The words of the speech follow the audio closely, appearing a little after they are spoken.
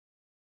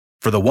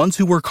For the ones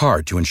who work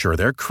hard to ensure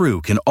their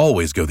crew can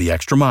always go the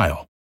extra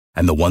mile,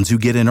 and the ones who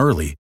get in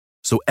early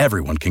so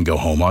everyone can go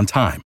home on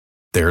time,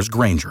 there's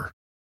Grainger,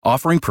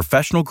 offering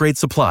professional-grade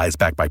supplies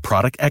backed by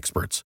product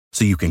experts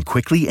so you can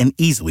quickly and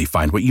easily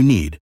find what you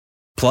need.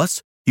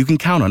 Plus, you can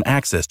count on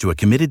access to a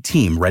committed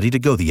team ready to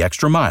go the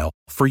extra mile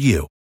for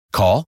you.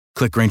 Call,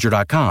 click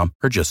Grainger.com,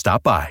 or just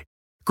stop by.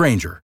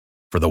 Grainger,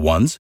 for the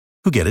ones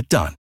who get it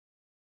done.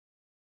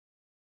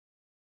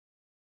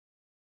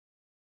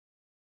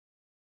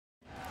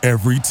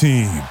 Every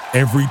team,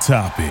 every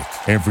topic,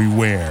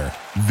 everywhere.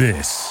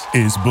 This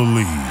is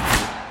Believe.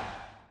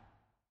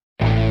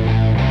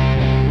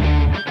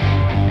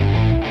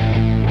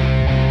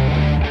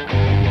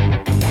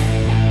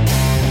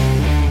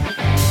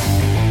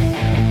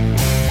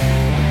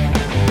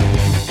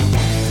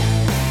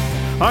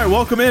 All right,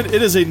 welcome in.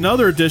 It is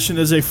another edition,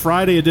 it is a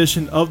Friday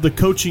edition of the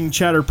Coaching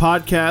Chatter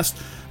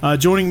podcast.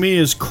 Joining me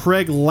is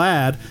Craig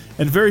Ladd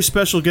and very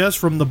special guest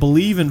from the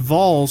Believe in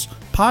Vols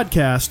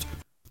podcast,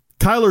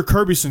 Kyler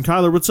Kirbyson.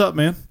 Kyler, what's up,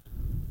 man?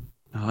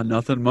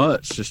 Nothing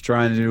much. Just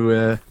trying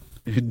to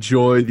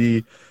enjoy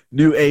the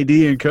new AD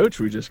and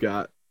coach we just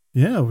got.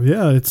 Yeah,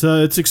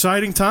 it's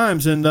exciting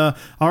times. And our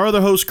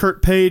other host,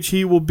 Kurt Page,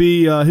 he'll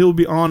be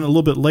on a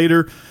little bit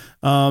later.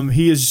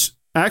 He is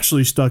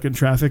actually stuck in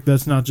traffic.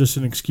 That's not just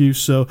an excuse.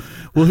 So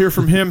we'll hear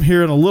from him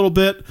here in a little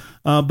bit.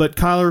 But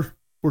Kyler,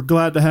 we're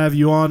glad to have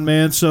you on,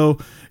 man. So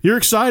you're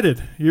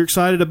excited. You're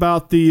excited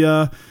about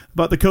the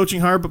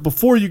coaching hire. But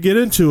before you get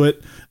into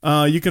it,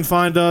 you can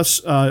find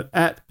us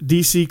at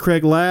DC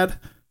Craig Ladd.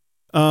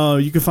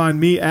 You can find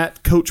me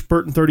at Coach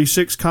Burton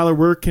 36. Kyler,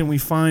 where can we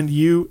find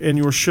you and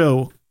your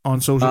show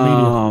on social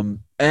media?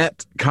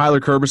 At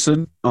Kyler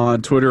Kirbyson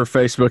on Twitter,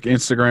 Facebook,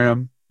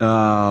 Instagram.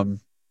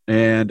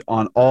 And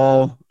on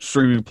all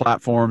streaming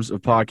platforms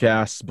of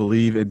podcasts,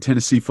 Believe in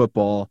Tennessee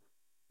football,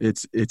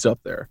 it's up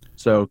there.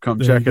 So come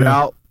check it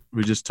out.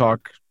 We just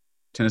talk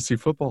Tennessee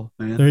football,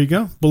 man. There you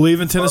go.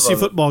 Believe in Tennessee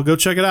football. Go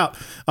check it out.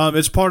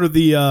 It's part of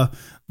the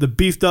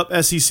beefed up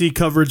SEC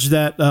coverage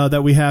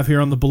that we have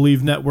here on the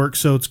Believe Network.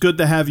 So it's good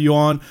to have you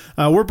on.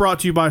 We're brought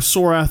to you by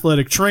SOAR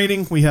Athletic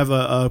Training. We have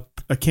a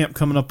camp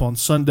coming up on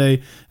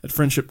Sunday at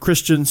Friendship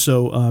Christian.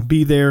 So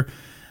be there.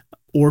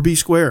 Or be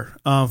square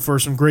for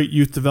some great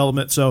youth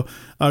development. So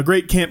a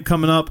great camp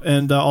coming up,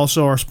 and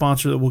also our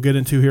sponsor that we'll get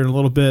into here in a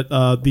little bit,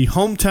 the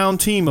hometown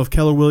team of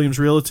Keller Williams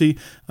Realty.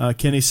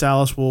 Kenny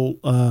Salas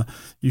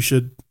you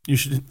should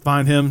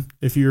find him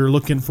if you're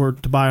looking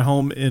to buy a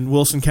home in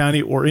Wilson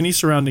County or any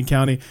surrounding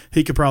county.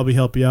 He could probably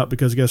help you out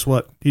because guess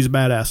what? He's a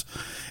badass,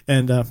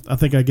 and I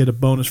think I get a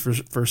bonus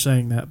for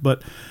saying that.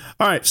 But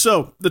all right,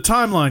 so the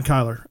timeline,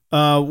 Kyler.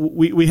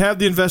 We have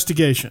the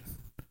investigation.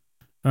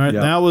 All right,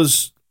 that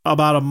was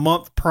about a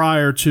month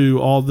prior to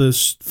all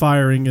this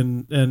firing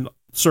and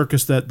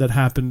circus that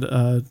happened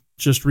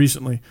just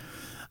recently.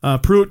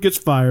 Pruitt gets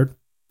fired.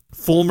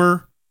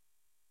 Fulmer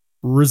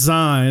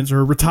resigns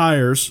or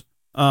retires,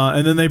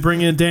 and then they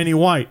bring in Danny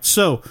White.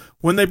 So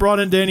when they brought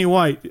in Danny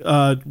White,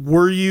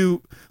 were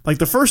you – like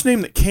the first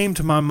name that came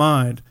to my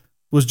mind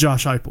was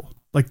Josh Heupel.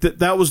 Like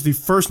that was the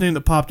first name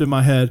that popped in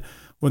my head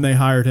when they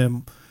hired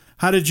him.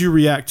 How did you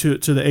react to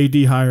the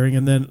AD hiring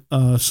and then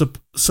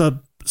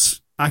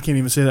I can't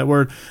even say that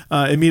word,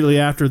 immediately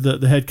after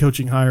the head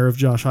coaching hire of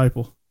Josh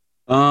Heupel?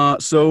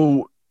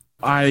 So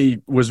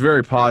I was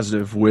very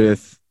positive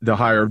with the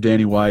hire of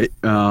Danny White.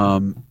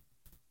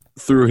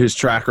 Through his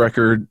track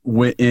record,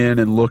 went in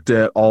and looked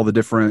at all the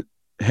different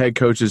head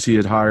coaches he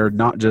had hired,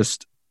 not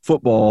just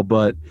football,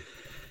 but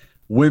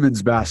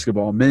women's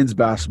basketball, men's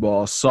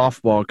basketball,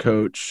 softball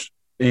coach,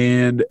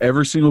 and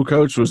every single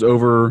coach was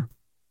over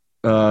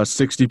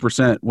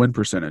 60% win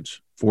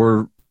percentage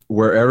for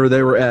wherever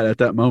they were at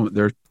that moment.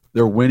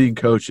 They're winning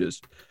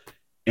coaches.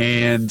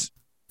 And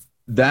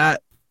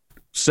that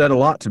said a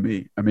lot to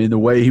me. I mean, the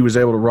way he was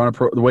able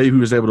to the way he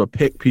was able to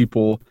pick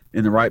people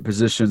in the right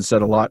position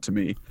said a lot to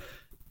me.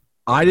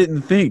 I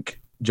didn't think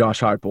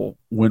Josh Heupel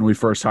when we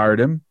first hired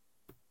him.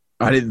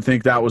 I didn't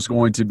think that was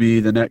going to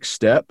be the next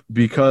step,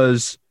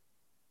 because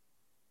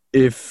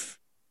if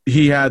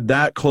he had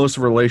that close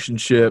a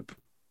relationship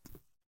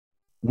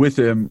with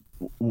him,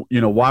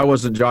 why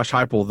wasn't Josh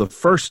Heupel the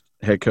first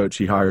head coach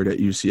he hired at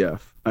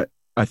UCF?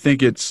 I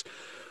think it's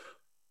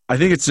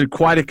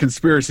quite a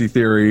conspiracy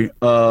theory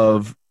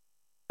of,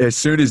 as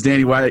soon as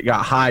Danny White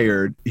got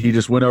hired, he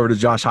just went over to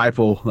Josh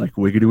Heupel like,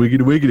 wiggity,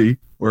 wiggity, wiggity.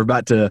 We're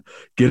about to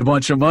get a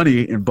bunch of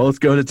money and both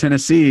go to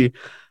Tennessee.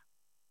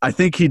 I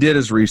think he did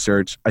his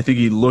research. I think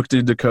he looked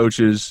into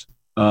coaches,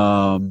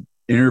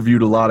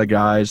 interviewed a lot of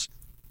guys.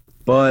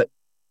 But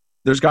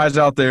there's guys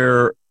out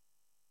there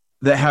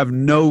that have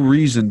no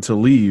reason to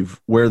leave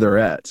where they're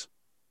at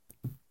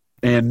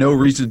and no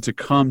reason to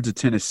come to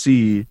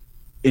Tennessee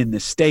in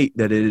the state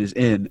that it is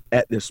in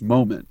at this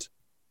moment.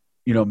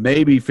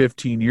 Maybe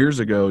 15 years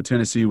ago,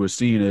 Tennessee was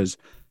seen as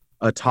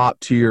a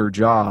top-tier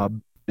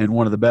job and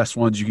one of the best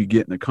ones you could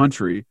get in the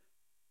country.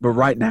 But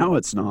right now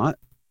it's not.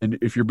 And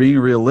if you're being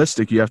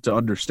realistic, you have to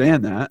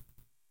understand that.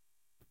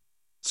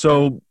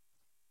 So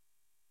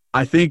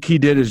I think he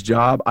did his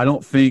job. I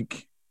don't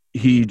think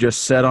he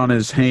just sat on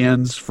his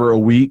hands for a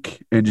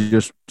week and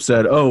just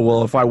said, oh,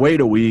 well, if I wait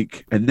a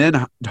week and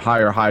then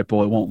hire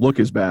Heupel, it won't look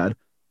as bad.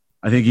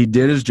 I think he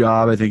did his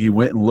job. I think he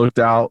went and looked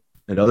out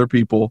at other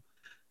people.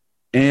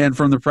 And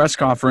from the press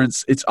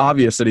conference, it's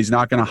obvious that he's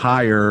not going to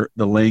hire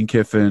the Lane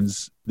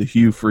Kiffins, the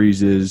Hugh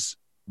Freezes,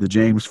 the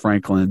James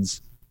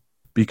Franklins,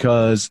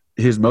 because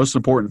his most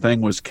important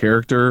thing was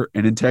character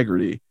and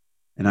integrity.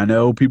 And I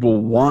know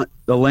people want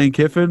the Lane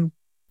Kiffin,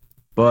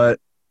 but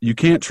you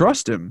can't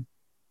trust him.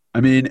 I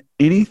mean,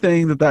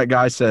 anything that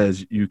guy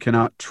says, you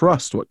cannot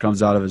trust what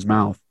comes out of his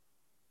mouth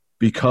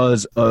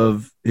because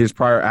of his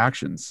prior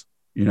actions.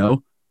 You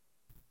know,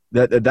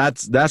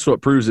 that's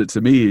what proves it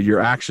to me,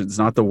 your actions,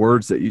 not the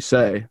words that you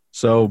say.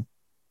 So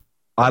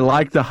I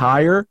like the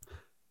hire.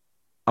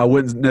 I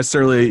wouldn't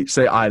necessarily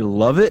say I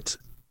love it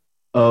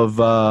of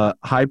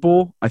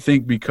Heupel. I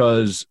think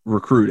because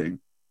recruiting,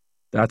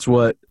 that's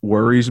what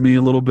worries me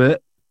a little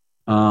bit.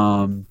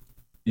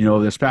 You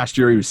know, this past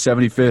year he was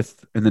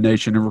 75th in the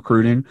nation in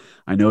recruiting.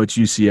 I know it's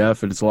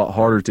UCF and it's a lot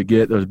harder to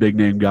get those big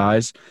name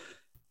guys,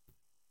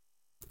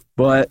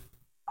 but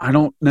I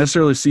don't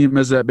necessarily see him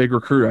as that big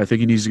recruiter. I think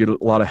he needs to get a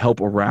lot of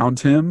help around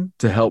him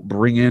to help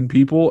bring in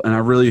people. And I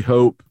really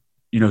hope,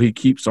 you know, he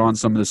keeps on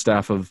some of the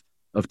staff of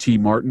T.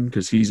 Martin,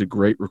 because he's a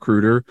great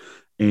recruiter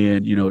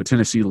and, you know, a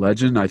Tennessee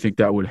legend. I think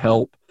that would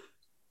help.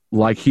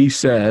 Like he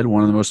said,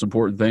 one of the most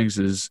important things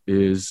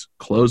is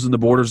closing the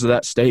borders of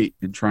that state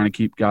and trying to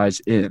keep guys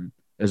in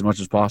as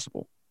much as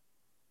possible.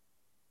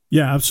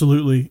 Yeah,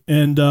 absolutely.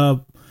 And,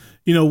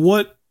 you know,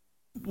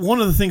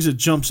 one of the things that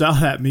jumps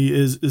out at me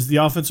is the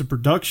offensive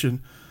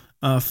production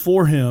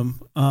for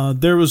him.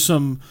 There was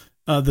some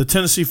the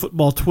Tennessee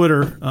football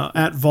Twitter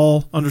at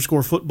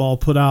Vol_football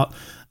put out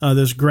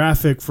this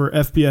graphic for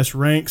FBS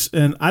ranks,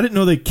 and I didn't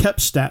know they kept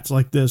stats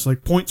like this,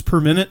 like points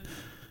per minute,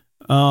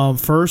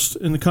 first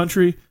in the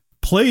country,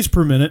 plays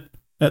per minute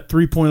at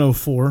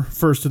 3.04,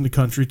 first in the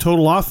country,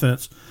 total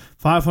offense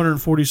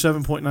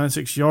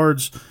 547.96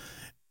 yards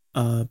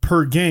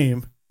per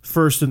game,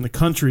 first in the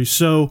country.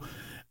 So,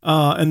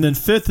 and then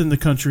fifth in the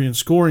country in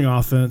scoring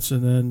offense,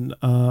 and then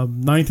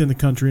ninth in the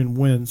country in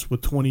wins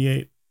with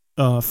 28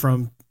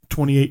 from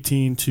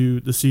 2018 to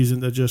the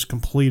season that just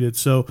completed.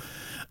 So,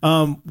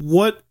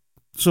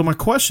 So my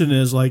question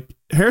is, like,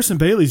 Harrison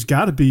Bailey's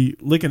got to be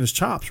licking his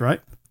chops,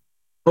 right?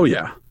 Oh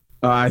yeah,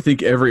 I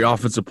think every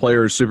offensive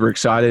player is super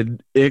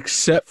excited,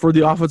 except for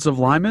the offensive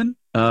linemen.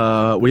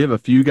 We have a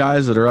few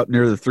guys that are up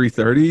near the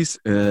 330s,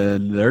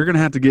 and they're going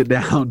to have to get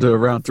down to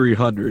around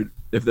 300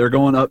 if they're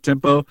going up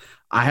tempo.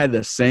 I had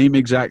the same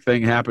exact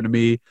thing happen to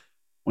me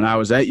when I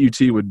was at UT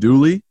with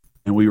Dooley,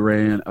 and we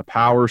ran a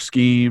power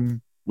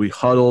scheme. We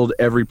huddled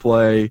every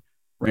play,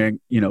 ran,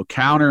 you know,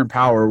 counter and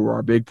power were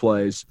our big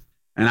plays,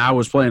 and I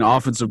was playing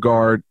offensive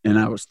guard, and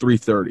I was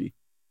 330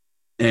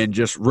 and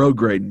just road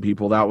grading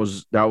people. That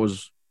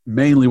was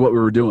mainly what we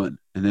were doing.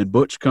 And then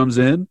Butch comes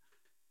in,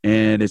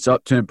 and it's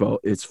up tempo.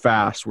 It's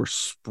fast. We're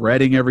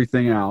spreading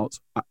everything out.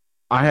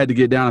 I had to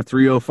get down to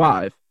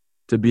 305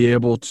 to be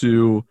able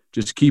to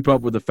just keep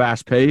up with the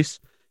fast pace.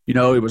 You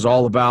know, it was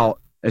all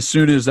about, as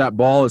soon as that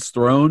ball is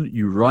thrown,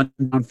 you run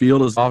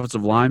downfield as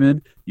offensive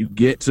lineman. You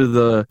get to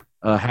the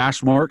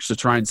hash marks to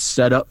try and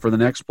set up for the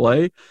next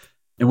play.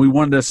 And we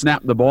wanted to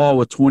snap the ball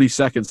with 20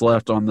 seconds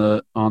left on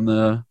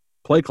the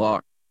play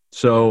clock.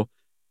 So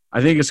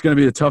I think it's going to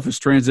be the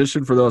toughest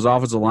transition for those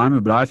offensive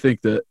linemen. But I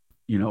think that,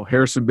 you know,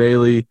 Harrison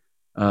Bailey,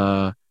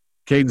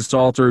 Caden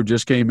Salter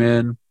just came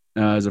in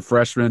as a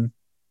freshman.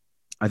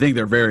 I think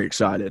they're very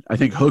excited. I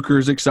think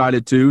Hooker's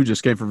excited too,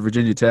 just came from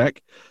Virginia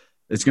Tech.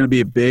 It's going to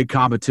be a big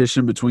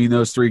competition between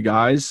those three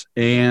guys.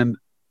 And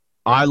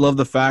I love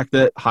the fact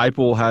that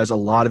Heupel has a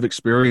lot of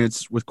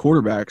experience with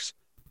quarterbacks,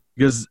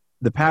 because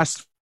the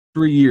past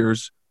 3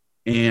 years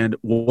and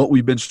what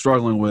we've been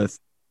struggling with,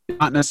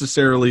 not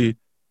necessarily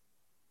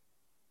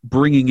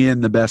bringing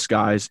in the best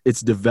guys,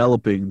 it's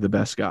developing the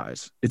best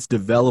guys. It's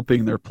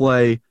developing their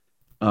play,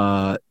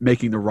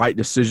 making the right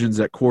decisions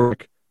at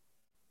quarterback,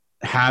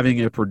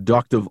 having a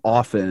productive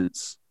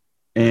offense,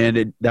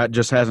 and that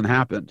just hasn't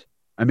happened.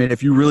 I mean,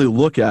 if you really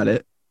look at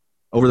it,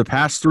 over the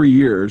past 3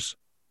 years,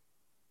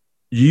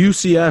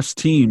 UCF's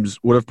teams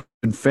would have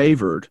been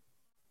favored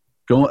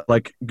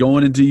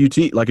going into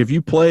UT. Like, if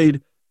you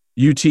played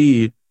UT,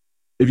 if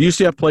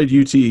UCF played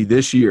UT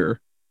this year,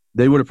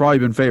 they would have probably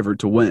been favored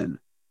to win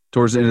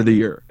towards the end of the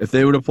year. If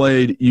they would have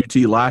played UT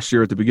last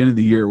year at the beginning of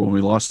the year when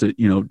we lost to,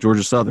 you know,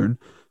 Georgia Southern,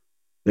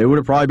 they would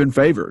have probably been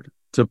favored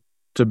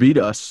to beat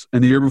us.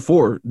 And the year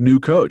before, new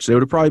coach, they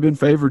would have probably been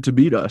favored to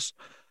beat us.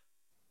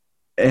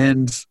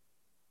 And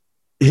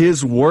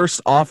his worst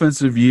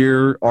offensive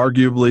year,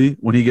 arguably,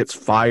 when he gets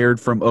fired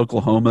from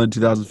Oklahoma in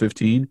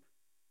 2015,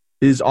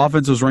 his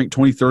offense was ranked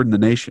 23rd in the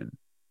nation.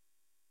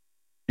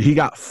 He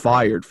got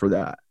fired for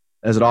that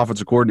as an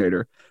offensive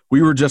coordinator.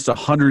 We were just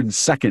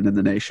 102nd in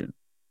the nation.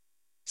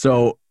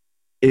 So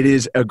it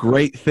is a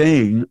great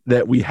thing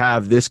that we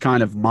have this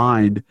kind of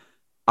mind.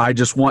 I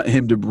just want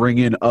him to bring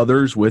in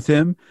others with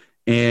him.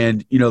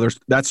 And, you know,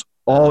 that's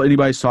all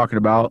anybody's talking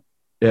about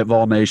at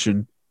Vol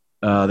Nation,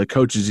 the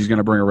coaches he's going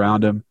to bring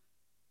around him.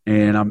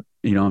 And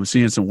I'm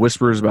seeing some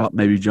whispers about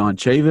maybe John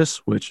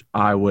Chavis, which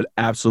I would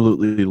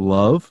absolutely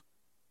love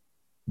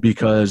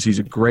because he's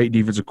a great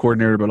defensive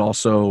coordinator, but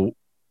also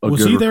a good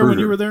Was he there recruiter. when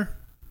you were there?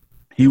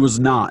 He was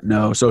not,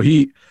 no. So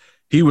he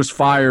was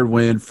fired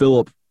when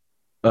Philip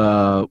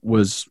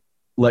was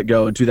let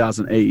go in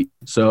 2008.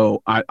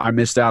 So I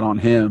missed out on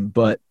him.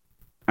 But,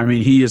 I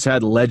mean, he has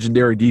had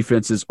legendary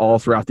defenses all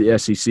throughout the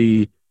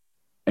SEC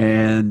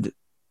and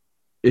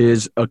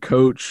is a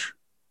coach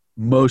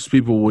most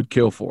people would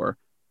kill for.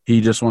 He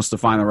just wants to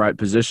find the right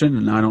position,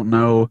 and I don't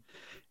know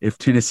if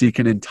Tennessee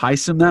can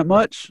entice him that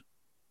much,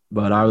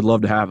 but I would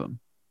love to have him.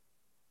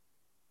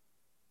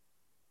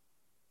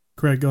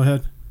 Craig, go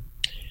ahead.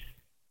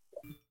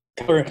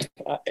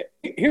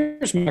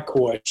 Here's my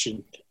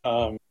question.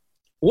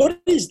 What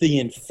is the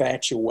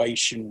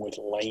infatuation with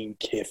Lane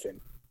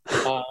Kiffin?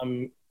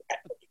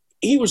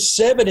 He was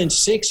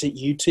 7-6 at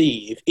UT.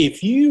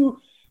 If you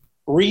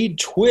read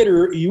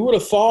Twitter, you would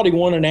have thought he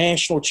won a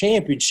national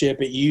championship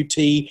at UT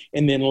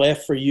and then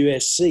left for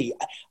USC.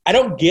 I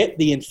don't get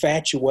the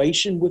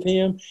infatuation with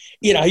him.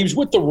 He was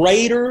with the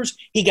Raiders.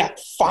 He got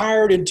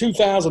fired in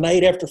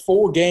 2008 after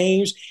 4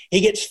 games.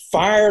 He gets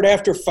fired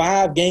after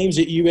 5 games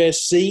at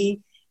USC.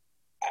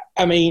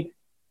 I mean,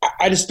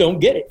 I just don't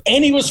get it.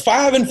 And he was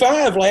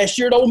 5-5 last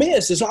year at Ole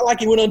Miss. It's not like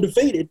he went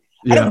undefeated.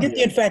 Yeah. I don't get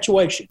the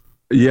infatuation.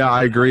 Yeah,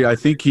 I agree. I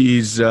think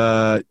he's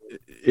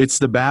it's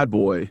the bad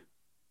boy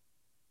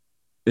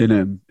in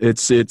him.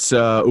 It's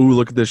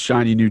look at this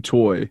shiny new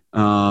toy.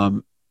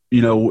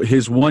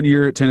 His 1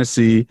 year at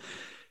Tennessee,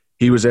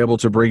 he was able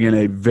to bring in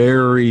a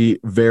very,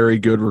 very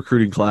good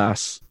recruiting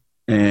class.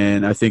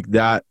 And I think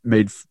that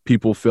made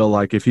people feel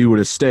like if he would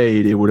have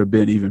stayed, it would have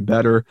been even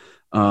better.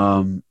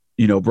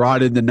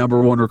 Brought in the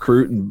number 1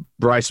 recruit in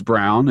Bryce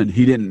Brown, and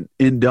he didn't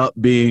end up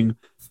being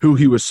who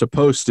he was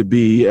supposed to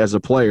be as a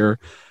player.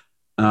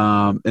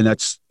 And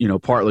that's,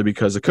 partly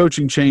because the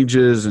coaching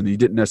changes and he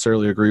didn't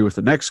necessarily agree with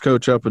the next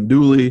coach up in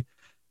Dooley.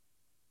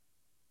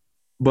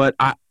 But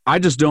I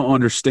just don't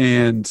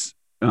understand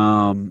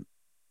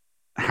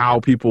how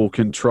people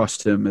can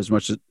trust him as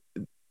much as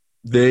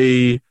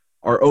they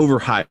are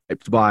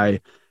overhyped by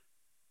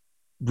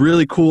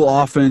really cool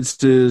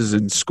offenses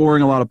and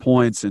scoring a lot of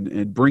points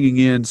and bringing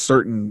in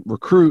certain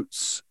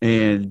recruits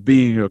and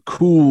being a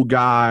cool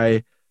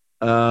guy.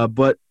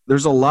 But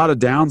there's a lot of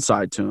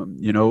downside to him.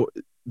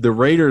 The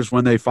Raiders,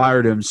 when they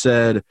fired him,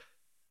 said,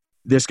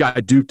 this guy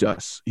duped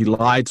us. He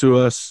lied to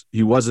us.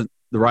 He wasn't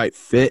the right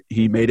fit.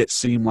 He made it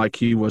seem like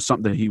he was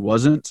something he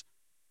wasn't.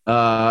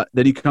 Then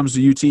he comes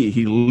to UT.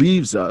 He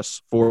leaves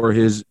us for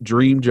his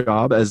dream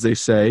job, as they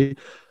say.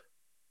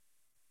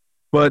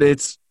 But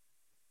it's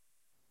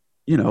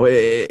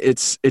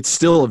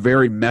still a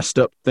very messed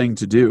up thing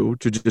to do,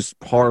 to just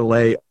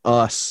parlay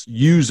us,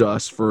 use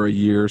us for a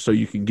year so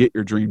you can get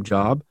your dream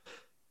job.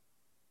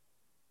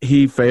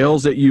 He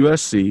fails at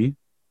USC.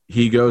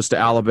 He goes to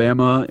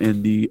Alabama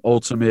in the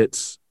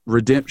ultimate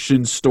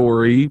redemption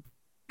story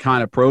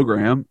kind of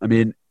program. I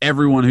mean,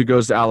 everyone who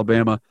goes to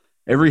Alabama,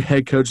 every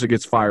head coach that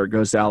gets fired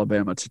goes to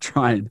Alabama to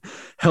try and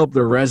help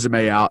their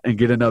resume out and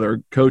get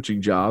another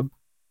coaching job.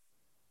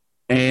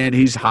 And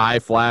he's high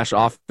flash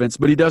offense,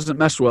 but he doesn't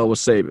mess well with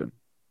Saban.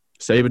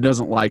 Saban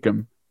doesn't like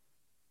him.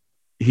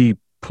 He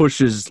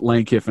pushes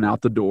Lane Kiffin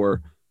out the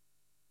door.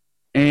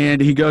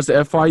 And he goes to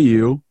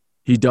FIU.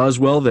 He does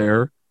well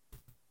there.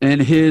 And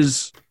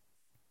his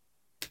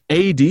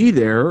AD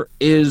there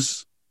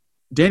is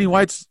Danny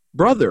White's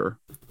brother.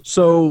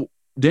 So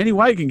Danny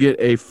White can get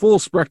a full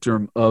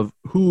spectrum of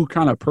who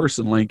kind of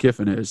person Lane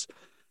Kiffin is.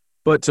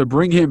 But to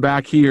bring him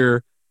back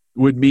here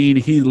would mean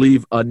he'd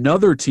leave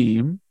another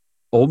team,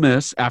 Ole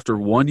Miss, after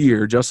 1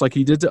 year, just like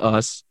he did to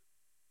us.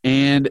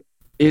 And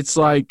it's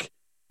like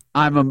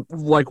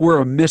we're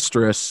a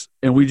mistress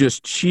and we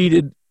just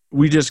cheated.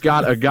 We just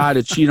got a guy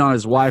to cheat on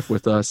his wife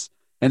with us.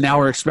 And now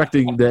we're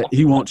expecting that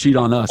he won't cheat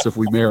on us if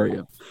we marry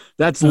him.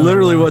 That's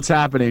literally what's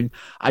happening.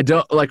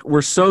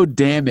 We're so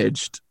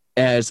damaged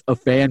as a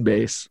fan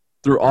base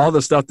through all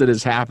the stuff that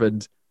has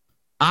happened.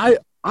 I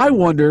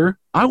want to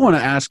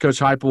ask Coach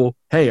Heupel,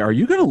 hey, are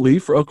you going to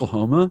leave for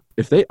Oklahoma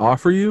if they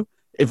offer you?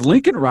 If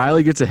Lincoln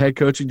Riley gets a head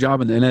coaching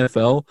job in the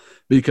NFL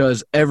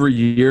because every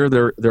year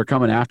they're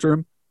coming after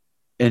him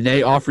and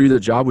they offer you the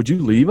job, would you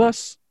leave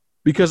us?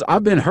 Because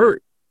I've been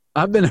hurt.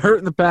 I've been hurt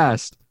in the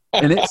past,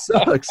 and it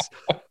sucks.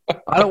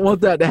 I don't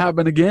want that to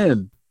happen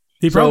again.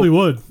 He probably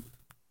would.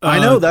 I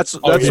know that's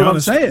what I'm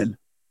saying.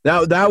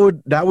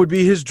 That would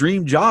be his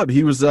dream job.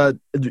 He was a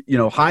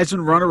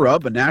Heisman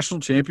runner-up, a national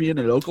champion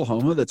at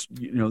Oklahoma. That's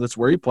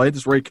where he played.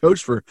 That's where he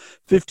coached for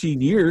 15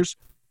 years.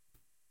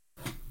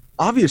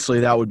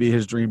 Obviously, that would be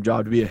his dream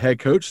job, to be a head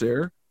coach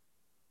there.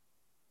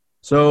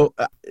 So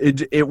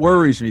it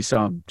worries me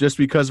some just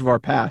because of our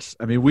past.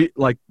 I mean,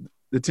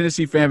 the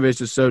Tennessee fan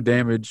base is so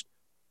damaged.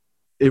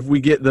 If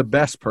we get the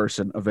best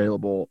person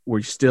available,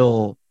 we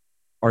still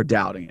are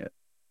doubting it.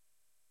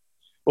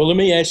 Well, let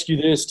me ask you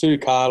this too,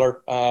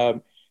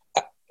 Kyler.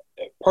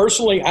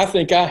 Personally, I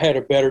think I had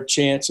a better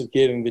chance of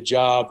getting the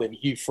job than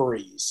Hugh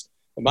Freeze.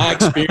 My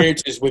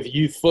experience is with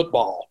youth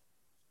football.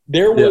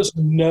 There was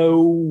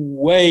no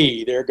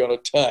way they're going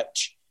to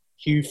touch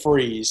Hugh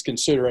Freeze,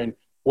 considering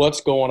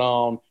what's going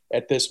on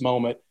at this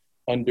moment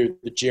under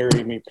the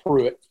Jeremy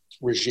Pruitt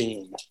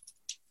regime.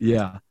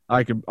 Yeah,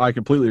 I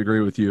completely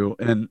agree with you,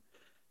 and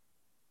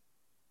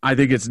I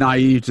think it's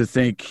naive to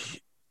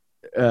think,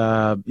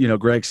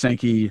 Greg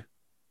Sankey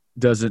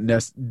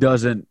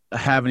doesn't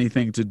have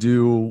anything to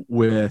do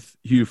with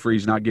Hugh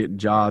Freeze not getting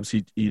jobs.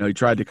 He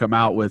tried to come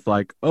out with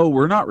like, oh,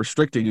 we're not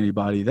restricting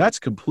anybody. That's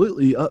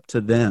completely up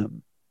to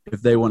them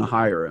if they want to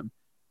hire him.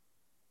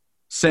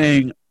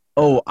 Saying,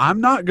 oh,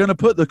 I'm not going to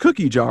put the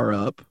cookie jar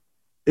up.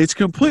 It's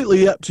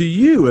completely up to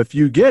you if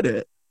you get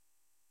it.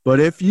 But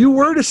if you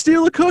were to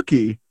steal a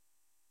cookie,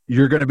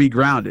 you're going to be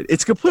grounded.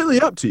 It's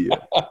completely up to you.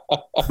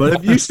 But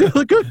if you steal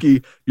a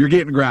cookie, you're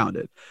getting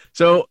grounded.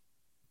 So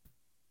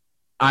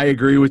I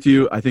agree with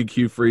you. I think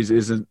Hugh Freeze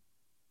isn't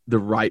the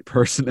right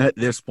person at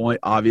this point,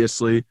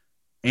 obviously.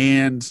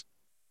 And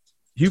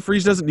Hugh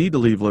Freeze doesn't need to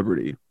leave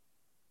Liberty.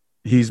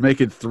 He's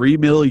making $3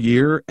 million a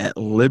year at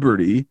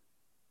Liberty,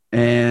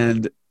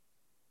 and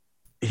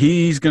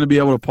he's going to be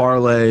able to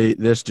parlay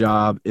this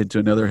job into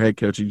another head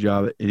coaching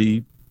job at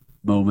any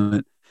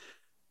moment.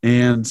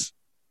 And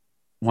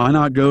why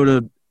not go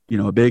to,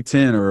 a Big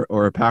Ten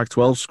or a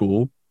Pac-12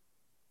 school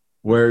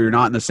where you're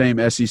not in the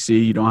same SEC.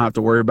 You don't have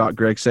to worry about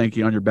Greg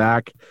Sankey on your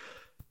back.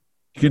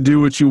 You can do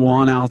what you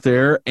want out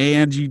there,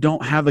 and you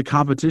don't have the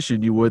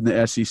competition you would in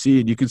the SEC,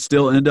 and you can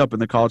still end up in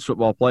the college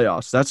football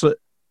playoffs. That's what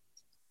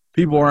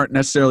people aren't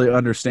necessarily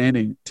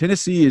understanding.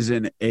 Tennessee is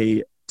in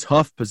a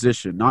tough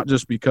position, not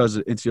just because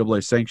of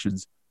NCAA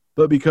sanctions,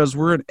 but because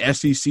we're an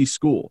SEC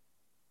school.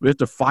 We have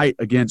to fight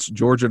against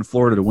Georgia and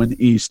Florida to win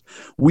the East.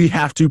 We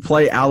have to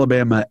play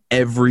Alabama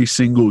every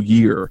single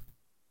year.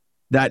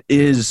 That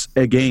is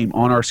a game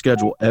on our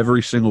schedule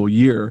every single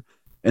year,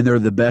 and they're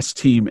the best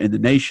team in the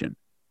nation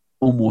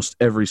almost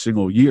every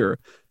single year.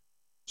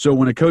 So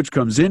when a coach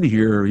comes in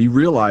here, he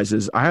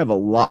realizes I have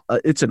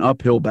it's an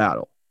uphill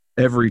battle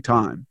every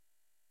time.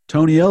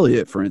 Tony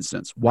Elliott, for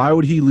instance, why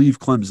would he leave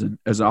Clemson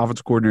as an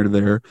offensive coordinator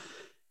there?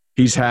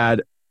 He's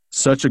had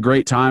such a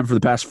great time for the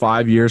past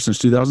 5 years since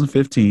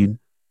 2015.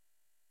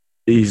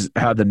 He's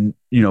had the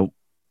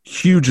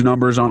huge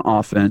numbers on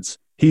offense.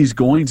 He's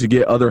going to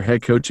get other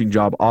head coaching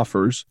job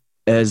offers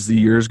as the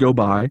years go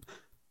by.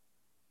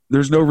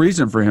 There's no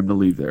reason for him to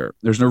leave there.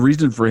 There's no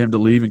reason for him to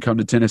leave and come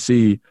to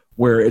Tennessee,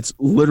 where it's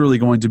literally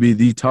going to be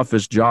the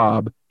toughest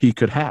job he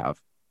could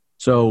have.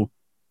 So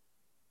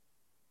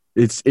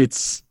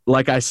it's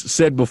like I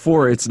said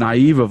before, it's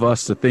naive of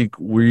us to think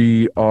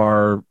we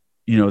are,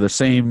 the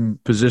same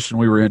position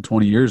we were in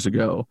 20 years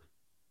ago,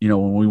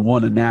 when we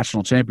won a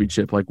national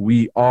championship. Like,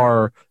 we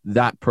are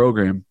that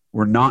program.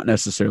 We're not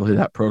necessarily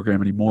that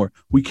program anymore.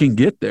 We can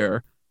get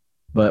there,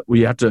 but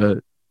we have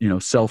to,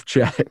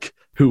 self-check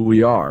who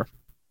we are.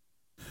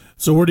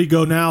 So where do you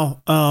go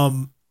now?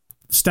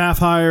 Staff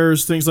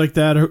hires, things like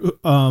that.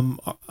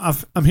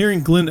 I'm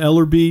hearing Glenn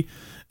Ellerbe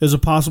is a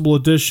possible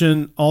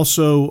addition.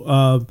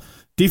 Also,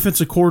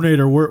 defensive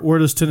coordinator. Where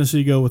does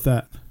Tennessee go with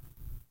that?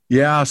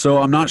 Yeah,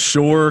 so I'm not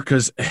sure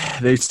because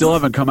they still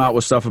haven't come out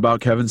with stuff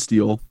about Kevin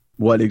Steele,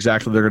 what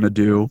exactly they're going to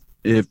do.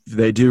 If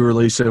they do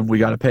release him, we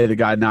got to pay the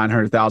guy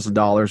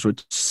 $900,000,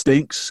 which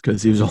stinks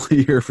because he was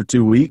only here for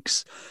 2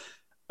 weeks.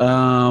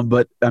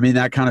 But, I mean,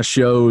 that kind of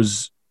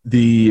shows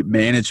the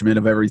management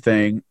of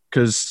everything,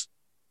 because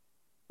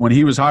when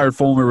he was hired,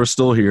 Fulmer was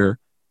still here.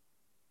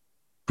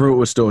 Pruitt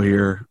was still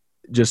here.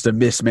 Just a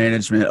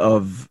mismanagement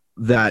of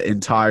that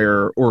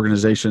entire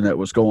organization that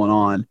was going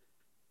on.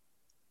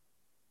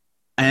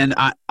 And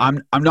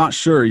I'm not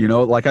sure,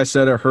 like I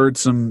said, I heard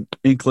some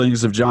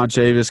inklings of John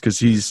Chavis because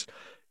he's,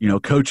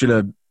 coaching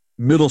a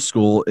middle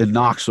school in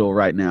Knoxville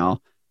right now,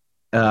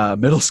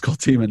 middle school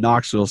team in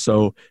Knoxville.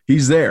 So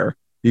he's there.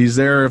 He's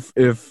there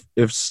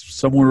if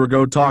someone were to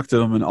go talk to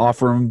him and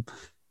offer him,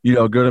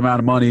 a good amount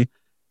of money.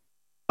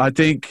 I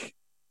think,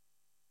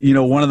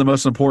 one of the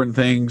most important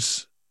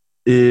things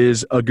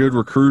is a good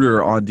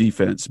recruiter on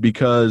defense,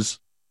 because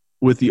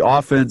with the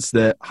offense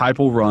that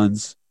Heupel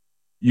runs,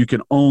 you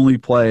can only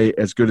play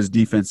as good as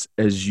defense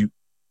as you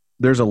 –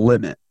 there's a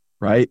limit,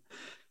 right?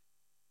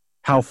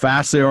 How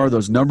fast they are,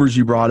 those numbers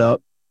you brought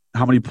up,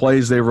 how many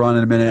plays they run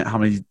in a minute, how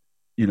many,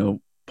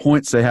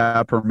 points they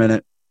have per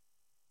minute.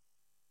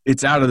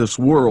 It's out of this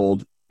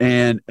world,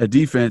 and a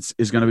defense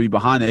is going to be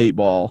behind the 8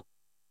 ball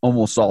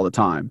almost all the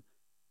time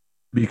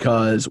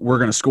because we're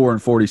going to score in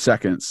 40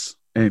 seconds,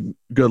 and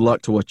good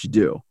luck to what you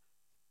do.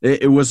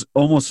 It was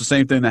almost the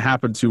same thing that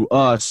happened to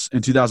us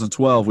in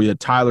 2012. We had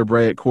Tyler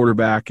Bray at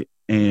quarterback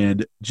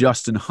and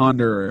Justin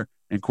Hunter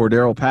and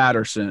Cordero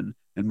Patterson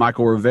and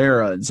Michael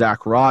Rivera and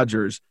Zach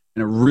Rogers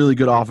and a really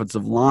good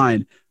offensive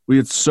line. We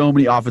had so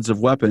many offensive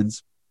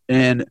weapons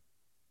and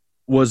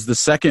was the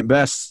second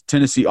best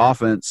Tennessee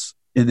offense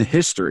in the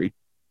history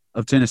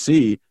of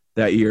Tennessee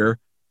that year.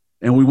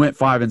 And we went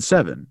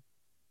 5-7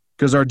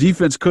 because our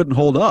defense couldn't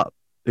hold up.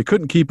 They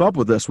couldn't keep up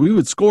with us. We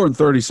would score in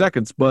 30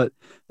 seconds, but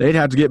they'd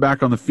have to get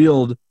back on the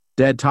field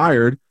dead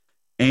tired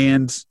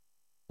and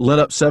let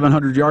up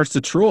 700 yards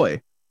to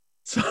Troy.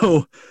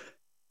 So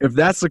if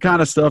that's the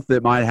kind of stuff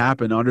that might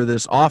happen under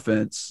this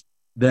offense,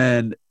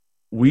 then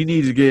we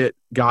need to get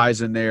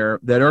guys in there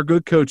that are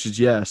good coaches,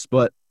 yes,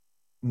 but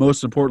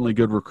most importantly,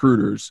 good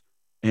recruiters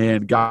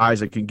and guys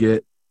that can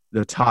get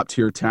the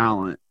top-tier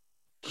talent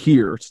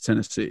here to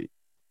Tennessee.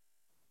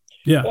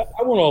 Yeah.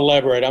 I want to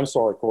elaborate. I'm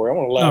sorry, Corey. I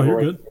want to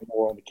elaborate good.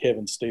 more on the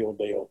Kevin Steele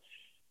deal.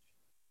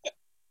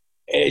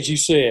 As you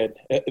said,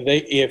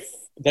 if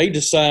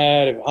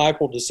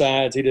Heupel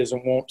decides he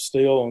doesn't want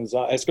Steele, and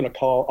it's going to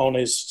call on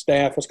his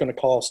staff, it's going to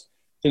cost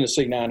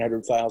Tennessee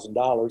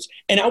 $900,000.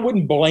 And I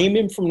wouldn't blame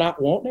him for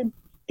not wanting him.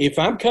 If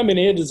I'm coming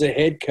in as a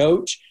head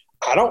coach,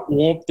 I don't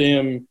want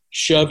them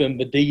shoving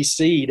the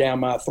DC down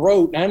my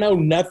throat. And I know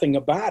nothing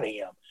about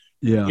him.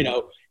 Yeah. You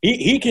know,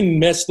 he can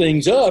mess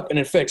things up and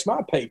it affects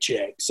my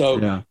paycheck. So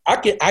yeah. I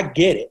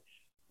get it.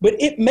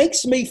 But it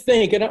makes me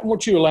think, and I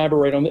want you to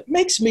elaborate on it,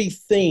 makes me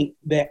think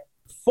that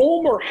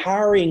Fulmer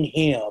hiring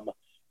him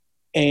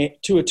and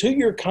to a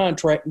 2-year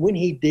contract when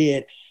he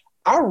did,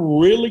 I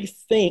really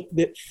think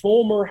that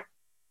Fulmer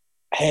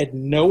had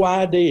no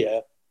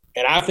idea,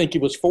 and I think he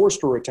was forced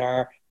to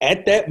retire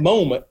at that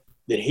moment,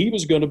 that he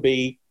was going to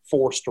be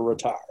forced to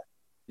retire.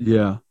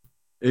 Yeah.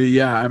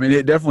 Yeah, I mean,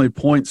 it definitely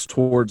points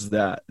towards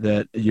that,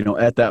 you know,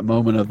 at that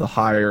moment of the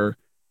hire,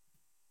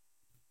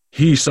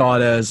 he saw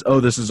it as, oh,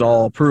 this is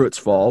all Pruitt's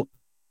fault,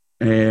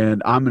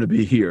 and I'm going to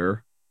be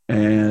here,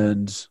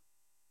 and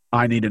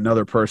I need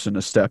another person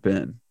to step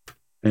in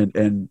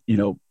and you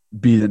know,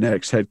 be the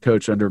next head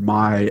coach under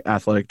my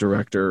athletic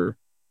director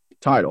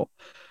title.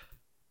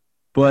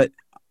 But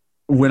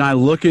when I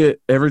look at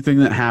everything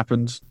that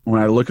happened, when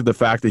I look at the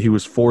fact that he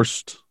was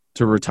forced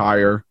to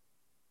retire,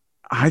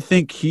 I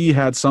think he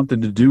had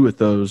something to do with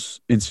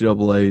those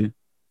NCAA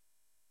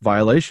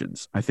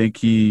violations. I think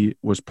he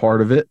was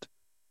part of it.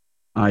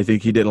 I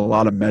think he did a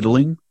lot of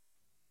meddling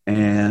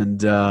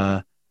and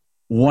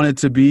wanted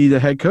to be the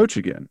head coach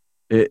again.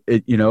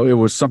 It you know, it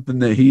was something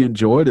that he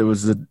enjoyed. It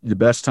was the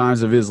best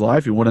times of his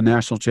life. He won a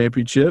national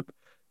championship.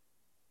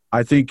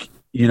 I think,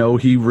 you know,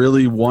 he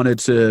really wanted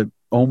to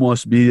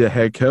almost be the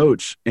head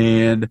coach,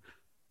 and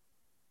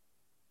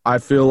I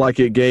feel like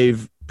it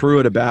gave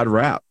Pruitt a bad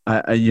rap.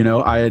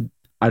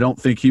 I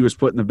don't think he was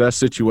put in the best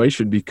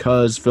situation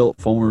because Philip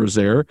Fulmer was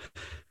there.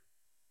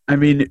 I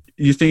mean,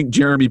 you think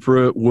Jeremy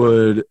Pruitt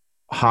would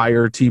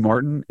hire T.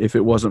 Martin if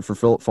it wasn't for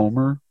Philip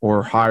Fulmer,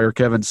 or hire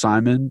Kevin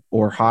Simon,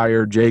 or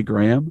hire Jay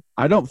Graham?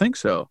 I don't think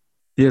so.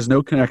 He has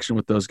no connection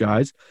with those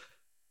guys.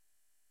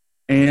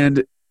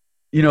 And,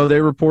 you know, they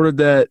reported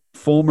that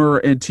Fulmer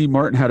and T.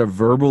 Martin had a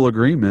verbal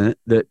agreement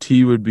that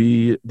T would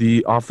be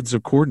the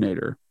offensive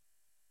coordinator,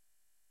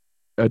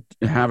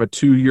 have a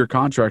 2-year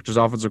contract as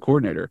offensive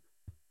coordinator.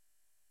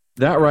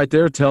 That right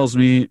there tells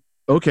me,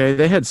 okay,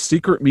 they had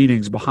secret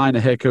meetings behind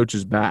the head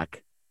coach's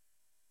back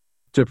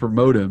to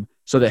promote him.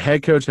 So the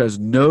head coach has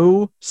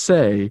no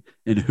say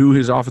in who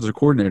his offensive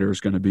coordinator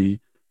is going to be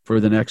for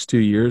the next 2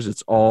 years.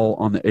 It's all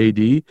on the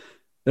AD.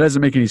 That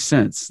doesn't make any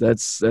sense.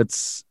 That's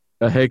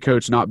a head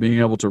coach not being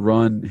able to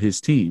run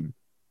his team,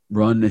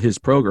 run his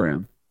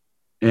program.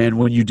 And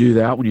when you do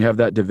that, when you have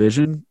that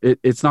division,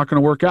 it's not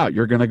going to work out.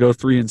 You're going to go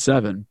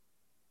 3-7.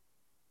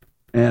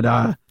 And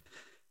I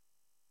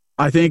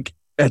think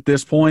at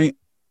this point,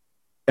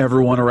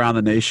 everyone around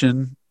the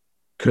nation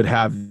could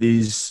have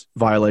these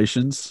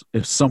violations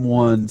if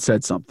someone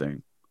said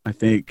something. I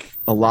think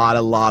a lot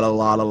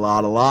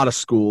of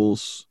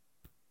schools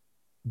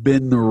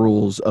bend the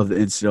rules of the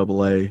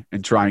NCAA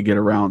and try and get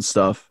around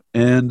stuff,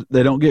 and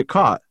they don't get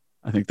caught.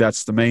 I think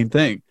that's the main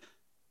thing.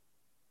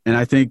 And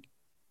I think,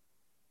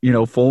 you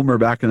know, Fulmer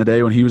back in the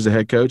day when he was the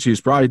head coach, he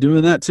was probably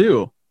doing that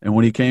too. And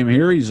when he came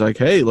here, he's like,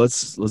 hey,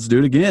 let's do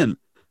it again.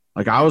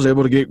 Like, I was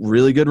able to get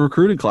really good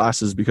recruiting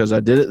classes because I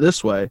did it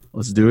this way.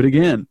 Let's do it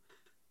again.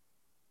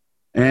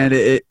 And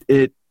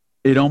it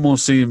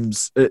almost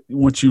seems,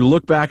 once you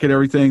look back at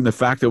everything, the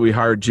fact that we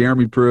hired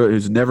Jeremy Pruitt,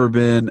 who's never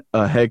been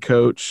a head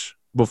coach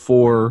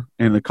before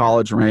in the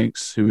college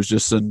ranks, who was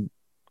just a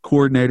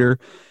coordinator,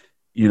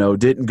 you know,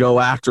 didn't go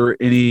after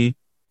any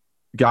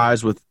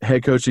guys with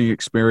head coaching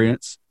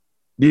experience,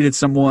 needed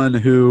someone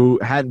who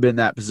hadn't been in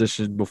that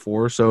position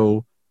before,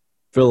 so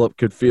Philip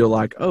could feel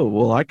like, oh,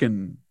 well, I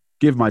can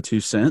give my 2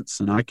 cents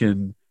and I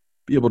can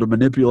be able to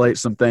manipulate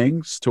some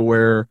things to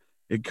where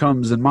it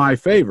comes in my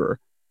favor.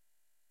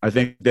 I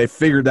think they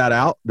figured that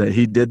out, that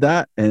he did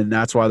that, and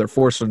that's why they're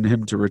forcing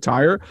him to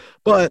retire.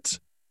 But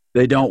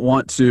they don't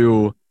want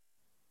to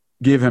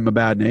give him a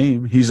bad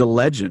name. He's a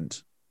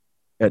legend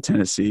at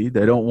Tennessee.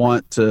 They don't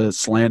want to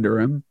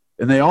slander him.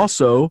 And they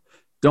also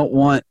don't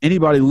want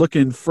anybody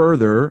looking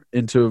further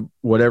into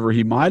whatever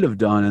he might have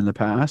done in the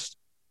past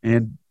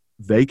and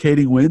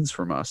vacating wins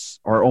from us,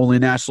 our only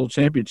national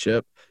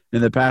championship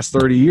in the past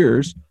 30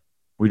 years.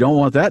 We don't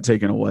want that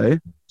taken away.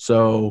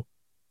 So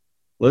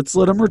let's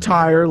let him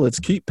retire. Let's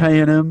keep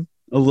paying him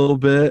a little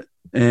bit,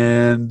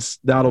 and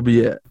that'll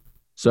be it.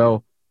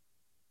 So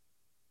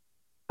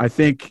I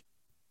think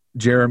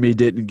Jeremy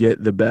didn't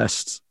get the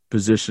best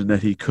position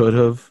that he could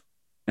have,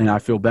 and I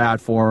feel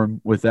bad for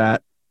him with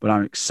that, but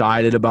I'm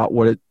excited about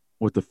what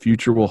the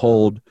future will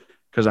hold,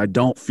 because I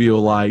don't feel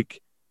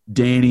like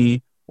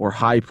Danny or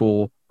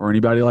Heupel or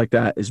anybody like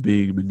that is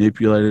being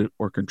manipulated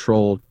or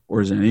controlled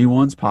or is in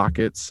anyone's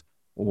pockets,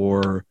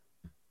 or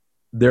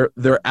they're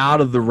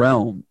out of the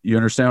realm. You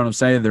understand what I'm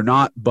saying? They're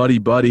not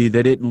buddy-buddy.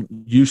 They didn't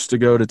used to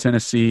go to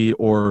Tennessee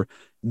or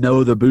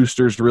know the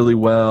boosters really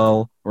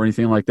well or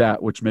anything like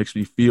that, which makes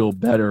me feel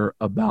better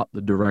about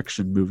the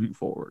direction moving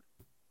forward.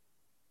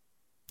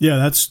 Yeah,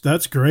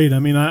 that's great. I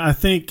mean, I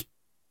think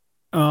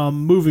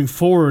moving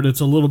forward,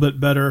 it's a little bit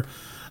better.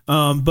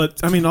 But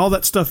I mean, all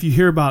that stuff you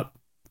hear about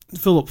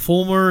Philip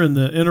Fulmer and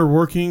the inner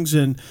workings,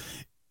 and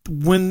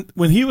when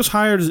he was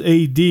hired as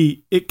AD,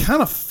 it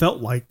kind of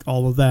felt like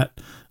all of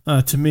that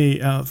to me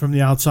from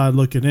the outside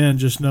looking in,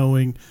 just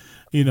knowing,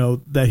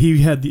 that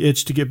he had the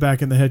itch to get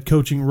back in the head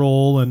coaching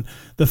role, and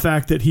the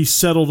fact that he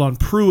settled on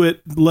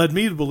Pruitt led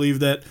me to believe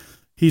that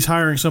he's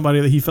hiring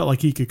somebody that he felt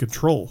like he could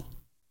control.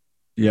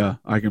 Yeah,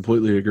 I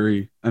completely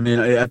agree. I mean,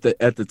 at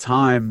the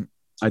time,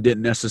 I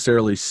didn't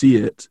necessarily see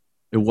it.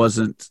 It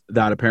wasn't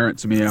that apparent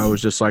to me. I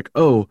was just like,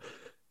 oh,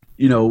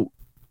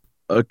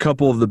 a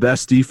couple of the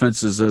best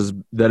defenses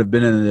that have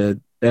been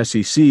in the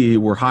SEC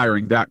were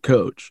hiring that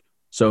coach.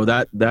 So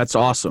that's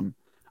awesome.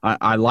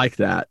 I like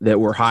that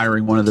we're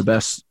hiring one of the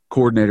best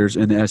coordinators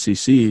in the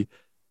SEC.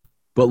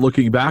 But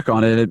looking back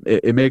on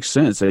it makes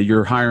sense.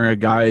 You're hiring a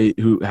guy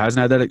who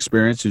hasn't had that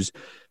experience, who's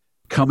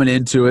coming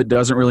into it,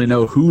 doesn't really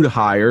know who to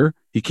hire.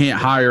 He can't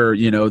hire,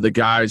 the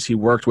guys he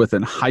worked with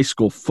in high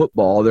school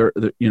football. They're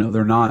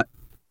not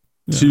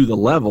to the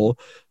level.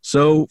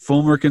 So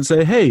Fulmer can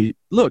say, hey,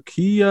 look,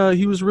 he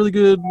was a really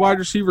good wide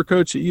receiver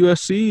coach at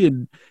USC,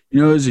 and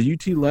is a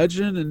UT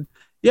legend, and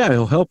yeah,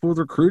 he'll help with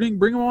recruiting.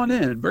 Bring him on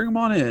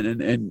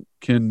in, and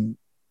can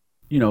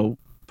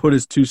put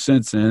his 2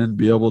 cents in and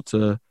be able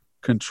to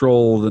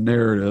control the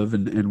narrative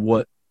and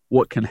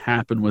what can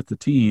happen with the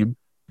team.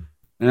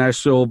 And I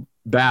feel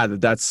bad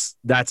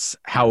that's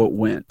how it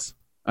went.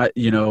 I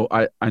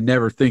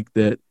never think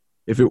that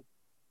if it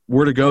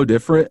were to go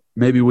different,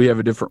 maybe we have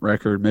a different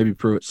record, maybe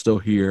Pruitt's still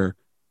here,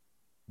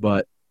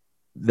 but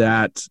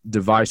that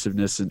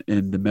divisiveness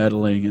and the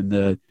meddling and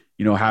the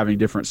having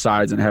different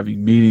sides and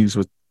having meetings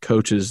with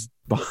coaches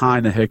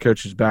behind the head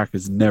coach's back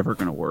is never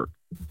going to work.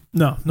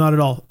 No, not at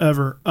all,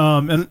 ever.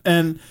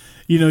 And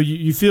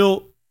you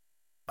feel,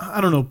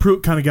 I don't know,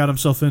 Pruitt kind of got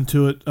himself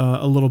into it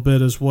a little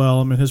bit as well.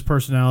 I mean, his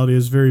personality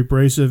is very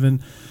abrasive,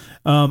 and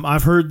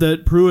I've heard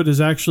that Pruitt is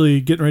actually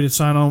getting ready to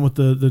sign on with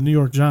the New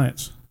York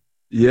Giants.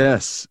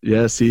 Yes,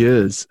 he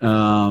is.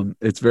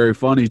 It's very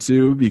funny,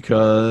 too,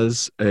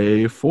 because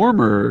a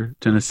former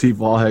Tennessee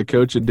ball head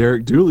coach, and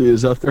Derek Dooley,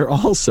 is up there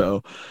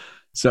also.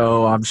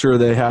 So I'm sure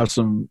they have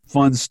some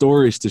fun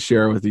stories to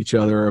share with each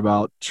other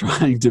about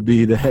trying to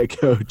be the head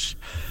coach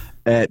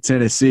at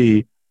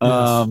Tennessee.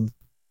 Yes.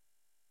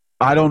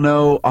 I don't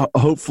know.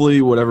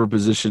 Hopefully, whatever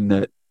position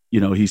that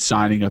he's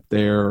signing up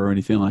there or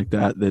anything like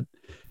that, that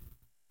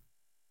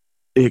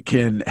it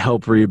can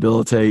help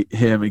rehabilitate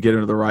him and get him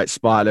to the right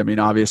spot. I mean,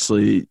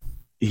 obviously,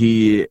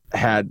 he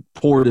had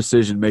poor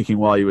decision making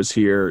while he was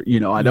here.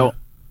 I don't.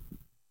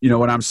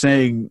 When I'm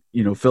saying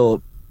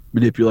Philip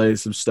manipulated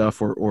some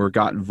stuff or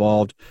got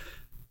involved,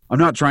 I'm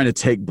not trying to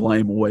take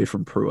blame away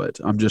from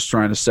Pruitt. I'm just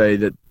trying to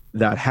say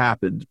that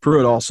happened.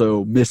 Pruitt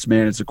also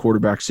mismanaged the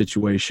quarterback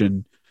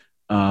situation,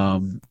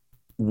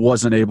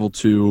 wasn't able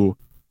to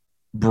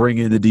bring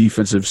in the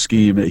defensive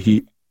scheme that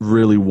he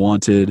really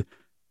wanted,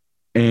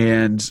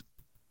 and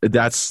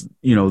that's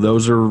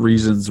those are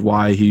reasons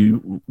why he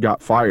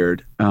got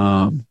fired.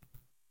 And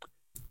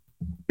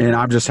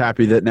I'm just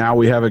happy that now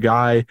we have a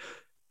guy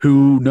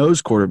who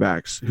knows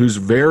quarterbacks, who's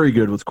very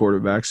good with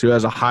quarterbacks, who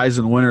has a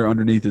Heisman winner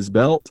underneath his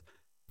belt,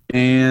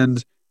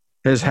 and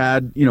has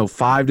had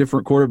 5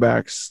 different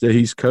quarterbacks that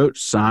he's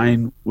coached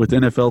sign with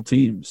NFL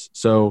teams.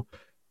 So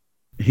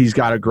he's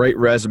got a great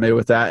resume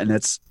with that, and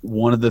that's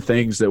one of the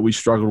things that we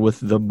struggled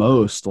with the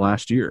most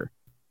last year.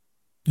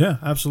 Yeah,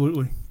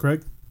 absolutely.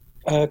 Craig?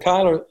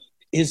 Kyler,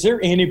 is there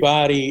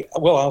anybody –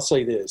 well, I'll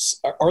say this.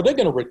 Are they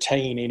going to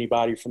retain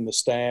anybody from the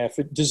staff?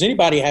 Does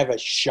anybody have a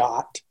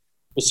shot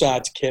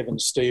besides Kevin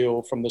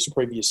Steele from this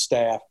previous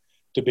staff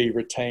to be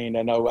retained?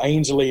 I know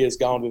Ainsley has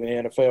gone to the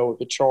NFL with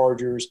the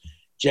Chargers.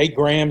 Jake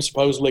Graham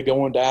supposedly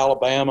going to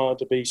Alabama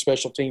to be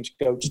special teams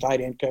coach,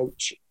 tight end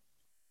coach.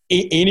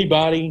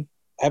 Anybody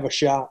have a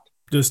shot?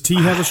 Does T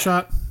have a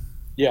shot?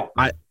 Yeah.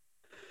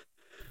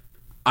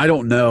 I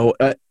don't know.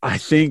 I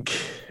think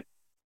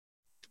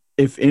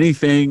if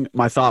anything,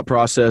 my thought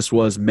process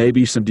was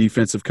maybe some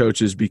defensive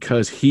coaches,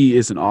 because he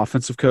is an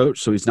offensive coach,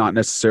 so he's not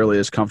necessarily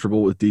as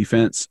comfortable with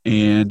defense.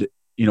 And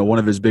one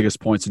of his biggest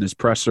points in his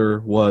presser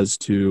was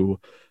to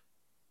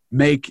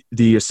make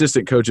the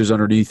assistant coaches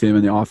underneath him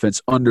in the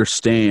offense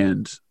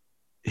understand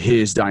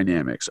his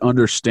dynamics,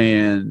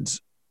 understand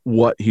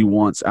what he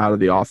wants out of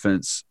the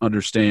offense,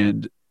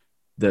 understand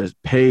the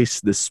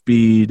pace, the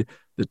speed,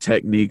 the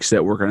techniques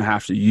that we're going to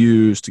have to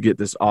use to get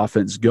this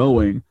offense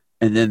going,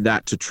 and then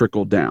that to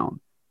trickle down,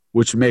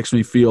 which makes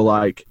me feel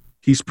like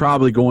he's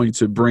probably going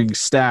to bring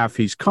staff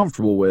he's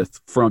comfortable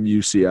with from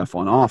UCF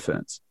on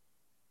offense.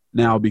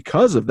 Now,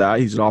 because of that,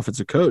 he's an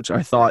offensive coach.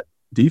 I thought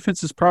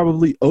defense is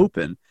probably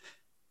open.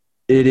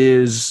 It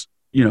is,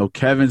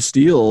 Kevin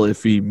Steele,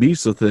 if he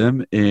meets with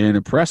him and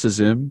impresses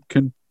him,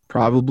 can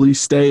probably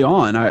stay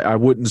on. I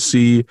wouldn't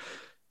see,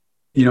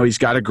 he's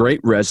got a great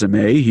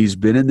resume. He's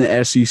been in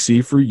the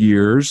SEC for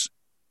years.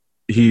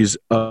 He's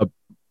a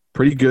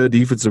pretty good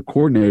defensive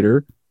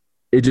coordinator.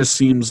 It just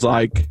seems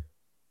like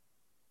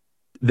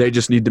they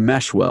just need to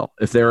mesh well.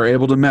 If they're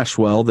able to mesh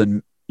well,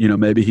 then,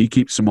 maybe he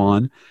keeps them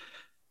on.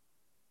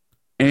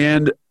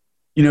 And,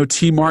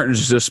 T.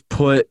 Martin's just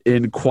put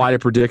in quite a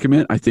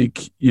predicament. I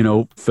think,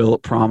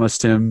 Philip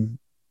promised him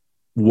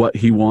what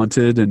he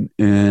wanted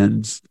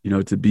and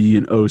to be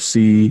an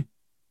OC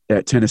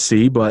at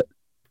Tennessee. But,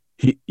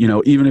 he,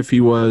 even if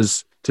he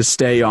was to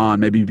stay on,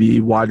 maybe be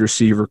wide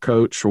receiver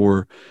coach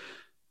or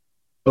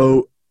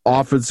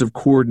offensive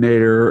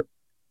coordinator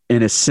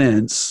in a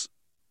sense,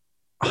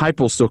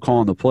 Heupel's still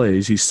calling the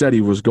plays. He said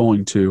he was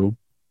going to.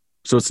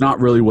 So it's not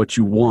really what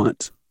you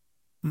want.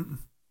 Mm-mm.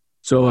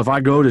 So if I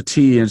go to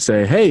T and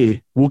say,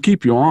 hey, we'll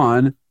keep you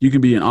on, you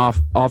can be an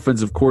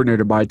offensive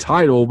coordinator by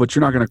title, but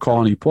you're not going to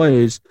call any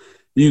plays.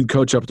 You can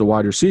coach up the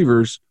wide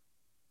receivers.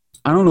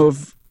 I don't know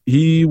if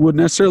he would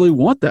necessarily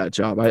want that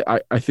job.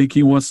 I think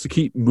he wants to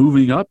keep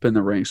moving up in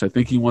the ranks. I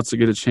think he wants to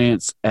get a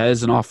chance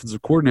as an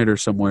offensive coordinator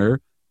somewhere.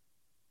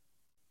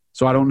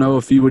 So I don't know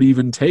if he would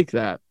even take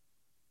that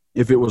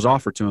if it was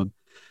offered to him.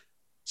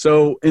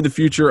 So in the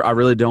future, I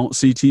really don't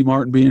see T.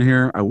 Martin being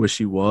here. I wish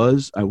he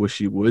was. I wish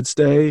he would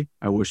stay.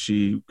 I wish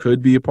he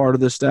could be a part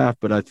of the staff,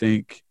 but I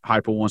think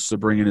Heupel wants to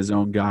bring in his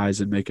own guys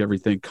and make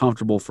everything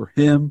comfortable for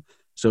him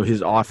so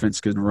his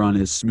offense can run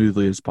as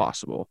smoothly as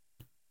possible.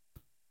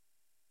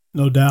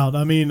 No doubt.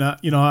 I mean,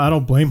 I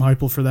don't blame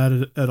Heupel for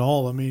that at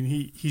all. I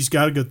mean, he's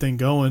got a good thing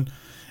going.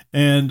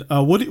 And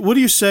what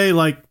do you say,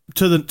 like,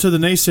 to the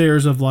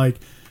naysayers of, like,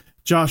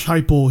 Josh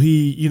Heupel?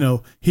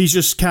 He's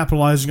just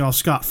capitalizing off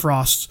Scott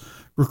Frost's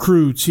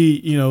recruits.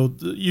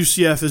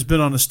 UCF has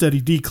been on a steady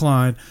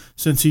decline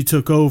since he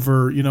took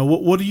over.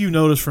 What do you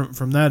notice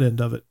from that end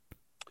of it?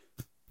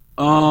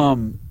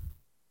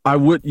 I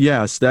would,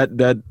 yes,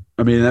 that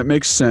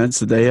makes sense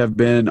that they have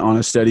been on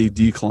a steady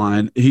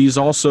decline. He's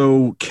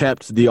also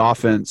kept the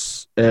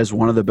offense as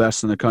one of the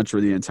best in the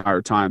country the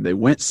entire time. They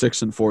went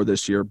 6-4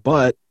 this year,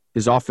 but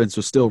his offense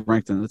was still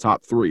ranked in the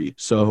top 3.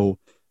 So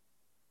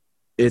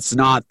it's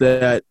not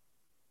that,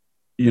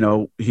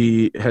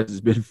 he has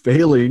been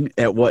failing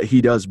at what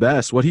he does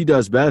best. What he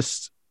does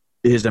best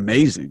is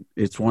amazing.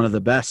 It's one of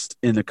the best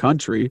in the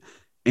country,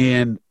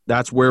 and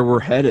that's where we're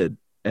headed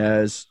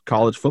as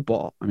college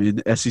football. I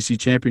mean, the SEC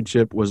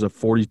championship was a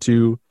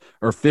 52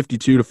 or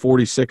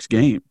 52-46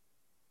 game.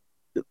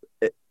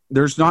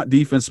 There's not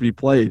defense to be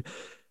played.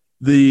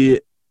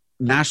 The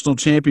national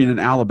champion in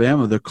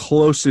Alabama, the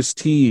closest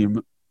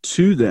team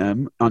to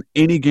them on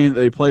any game that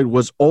they played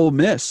was Ole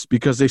Miss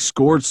because they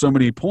scored so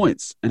many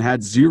points and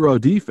had zero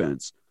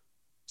defense.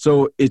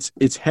 So it's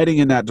heading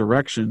in that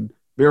direction,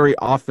 very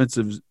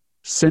offensive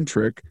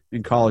centric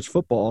in college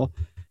football.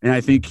 And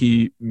I think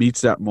he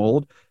meets that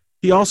mold.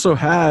 He also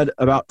had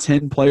about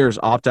 10 players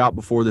opt out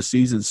before the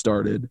season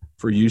started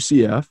for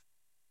UCF,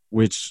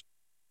 which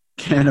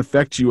can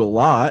affect you a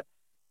lot,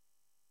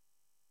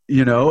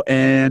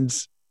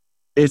 and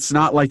it's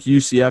not like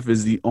UCF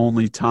is the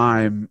only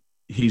time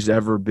he's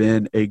ever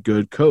been a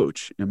good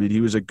coach. I mean,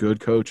 he was a good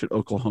coach at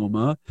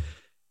Oklahoma.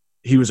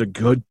 He was a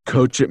good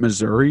coach at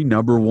Missouri,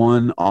 number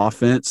 1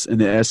 offense in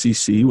the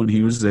SEC when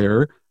he was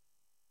there.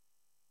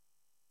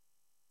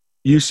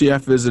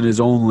 UCF isn't his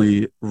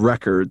only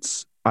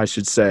records, I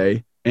should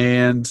say,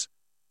 and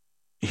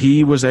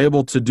he was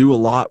able to do a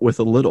lot with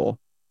a little.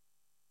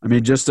 I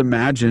mean, just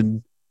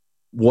imagine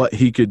what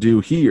he could do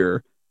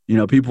here.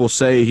 People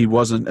say he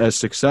wasn't as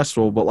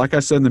successful, but like I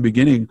said in the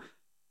beginning,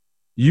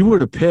 you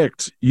would have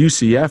picked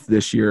UCF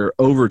this year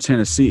over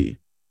Tennessee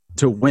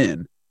to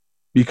win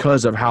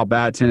because of how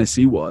bad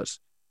Tennessee was.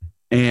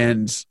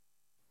 And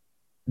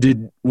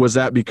was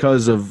that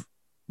because of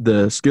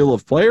the skill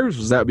of players?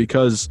 Was that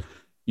because,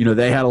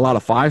 they had a lot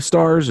of 5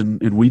 stars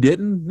and we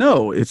didn't?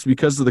 No, it's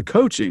because of the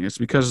coaching. It's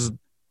because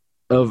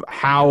of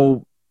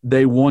how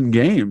they won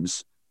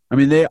games. I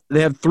mean, they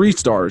have 3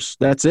 stars.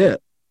 That's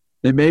it.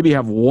 They maybe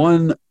have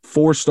 1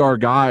 4-star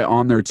guy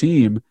on their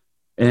team,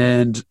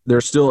 and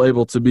they're still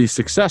able to be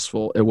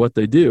successful at what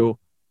they do.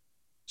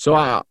 So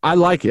I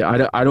like it.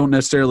 I don't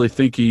necessarily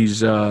think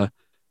he's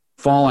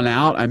fallen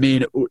out. I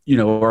mean,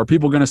 are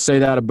people going to say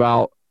that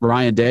about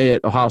Ryan Day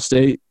at Ohio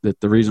State, that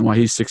the reason why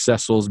he's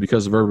successful is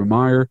because of Urban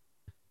Meyer?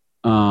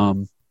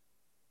 No,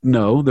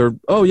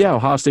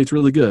 Ohio State's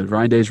really good.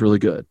 Ryan Day's really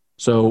good.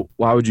 So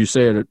why would you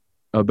say it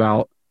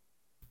about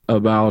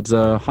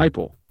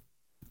Heupel?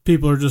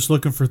 People are just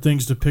looking for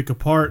things to pick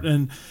apart.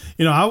 And,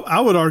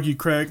 I would argue,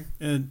 Craig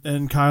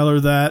and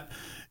Kyler, that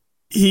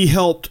he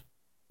helped,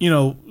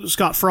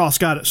 Scott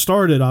Frost got it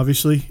started,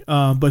 obviously,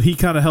 but he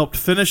kind of helped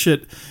finish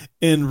it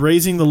in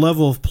raising the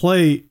level of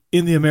play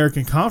in the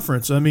American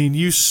Conference. I mean,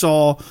 you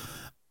saw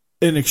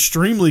an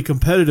extremely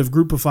competitive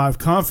Group of 5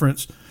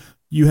 conference.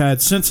 You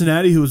had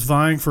Cincinnati, who was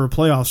vying for a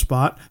playoff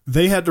spot.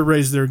 They had to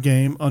raise their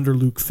game under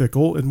Luke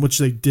Fickell, in which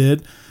they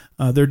did.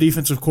 Their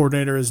defensive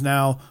coordinator is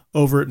now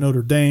over at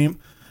Notre Dame.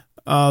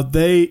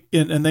 They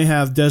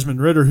have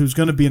Desmond Ridder, who's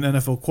going to be an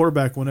NFL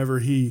quarterback whenever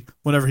he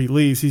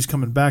leaves. He's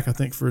coming back, I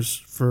think, for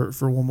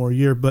one more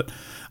year. But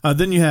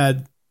then you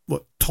had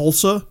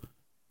Tulsa,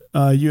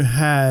 you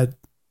had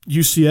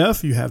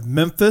UCF, you have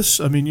Memphis.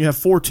 I mean, you have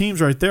 4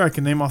 teams right there I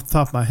can name off the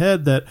top of my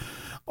head that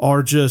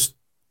are just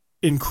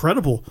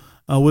incredible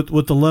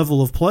with the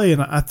level of play.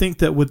 And I think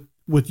that with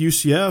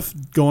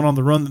UCF going on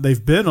the run that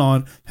they've been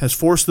on has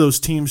forced those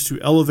teams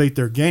to elevate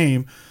their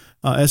game.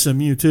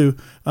 SMU too,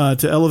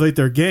 to elevate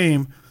their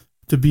game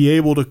to be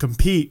able to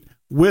compete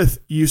with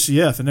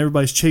UCF, and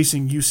everybody's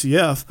chasing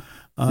UCF.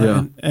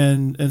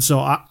 And so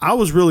I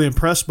was really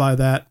impressed by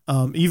that.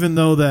 Even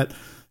though that,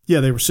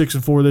 they were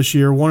 6-4 this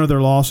year. One of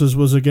their losses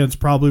was against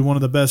probably one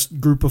of the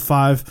best Group of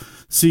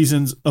 5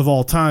 seasons of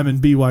all time in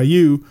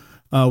BYU,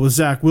 with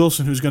Zach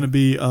Wilson, who's going to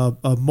be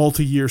a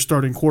multi-year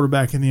starting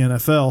quarterback in the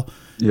NFL.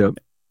 Yep.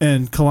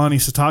 And Kalani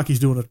Sitake's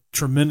doing a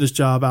tremendous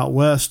job out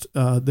west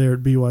there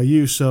at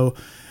BYU. So,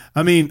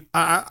 I mean,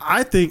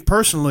 I think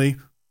personally,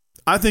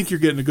 I think you're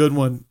getting a good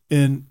one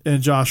in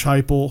Josh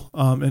Heupel.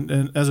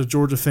 And as a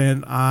Georgia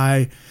fan,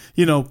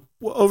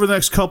 over the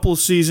next couple of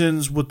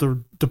seasons with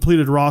the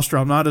depleted roster,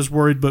 I'm not as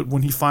worried. But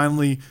when he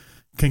finally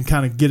can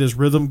kind of get his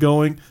rhythm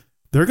going,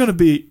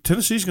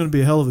 Tennessee's going to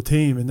be a hell of a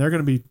team, and they're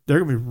going to be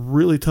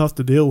really tough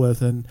to deal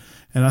with. And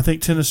I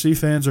think Tennessee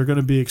fans are going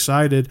to be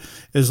excited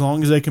as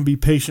long as they can be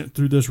patient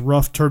through this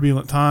rough,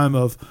 turbulent time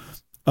of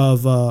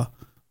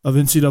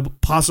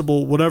NCAA,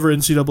 possible whatever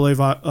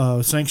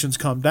NCAA sanctions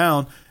come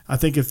down. I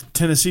think if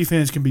Tennessee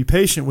fans can be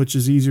patient, which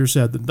is easier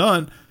said than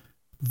done,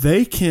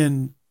 they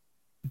can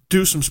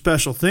do some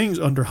special things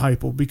under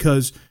Heupel,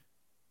 because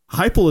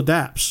Heupel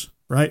adapts,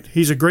 right?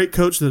 He's a great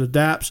coach that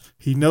adapts.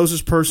 He knows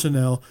his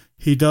personnel.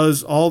 He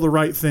does all the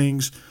right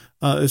things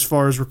as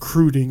far as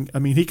recruiting. I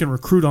mean, he can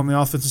recruit on the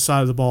offensive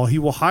side of the ball. He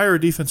will hire a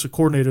defensive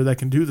coordinator that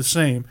can do the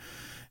same.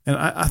 And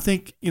I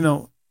think,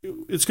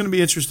 it's going to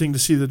be interesting to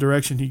see the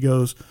direction he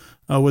goes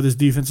with his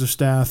defensive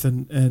staff.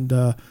 And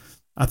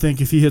I think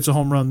if he hits a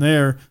home run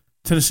there,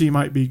 Tennessee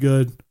might be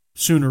good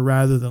sooner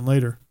rather than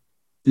later.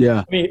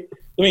 Yeah. Let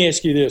me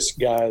ask you this,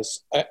 guys.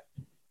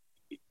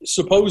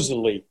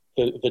 Supposedly,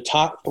 the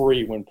top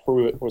 3 when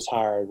Pruitt was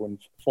hired, when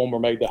Fulmer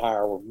made the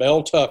hire, were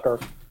Mel Tucker,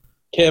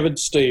 Kevin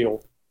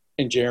Steele,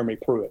 and Jeremy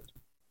Pruitt.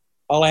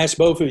 I'll ask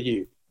both of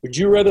you. Would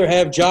you rather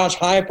have Josh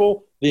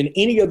Heupel than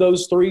any of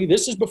those 3?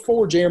 This is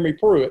before Jeremy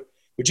Pruitt.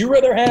 Would you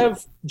rather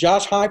have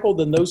Josh Heupel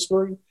than those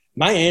 3?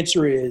 My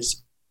answer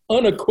is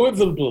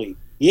unequivocally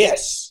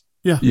yes.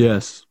 Yeah.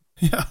 Yes.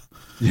 Yeah.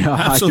 Yeah,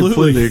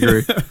 absolutely. I completely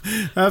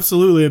agree.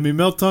 Absolutely. I mean,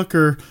 Mel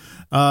Tucker,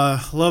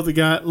 love the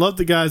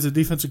guy as a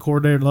defensive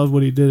coordinator, loved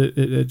what he did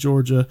at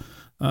Georgia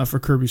for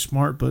Kirby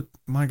Smart. But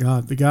my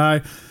God, the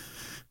guy,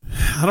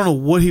 I don't know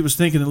what he was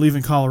thinking of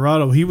leaving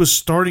Colorado. He was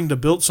starting to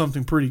build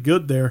something pretty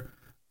good there,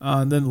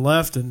 and then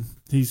left, and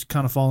he's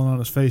kind of fallen on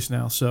his face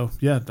now. So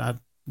yeah, I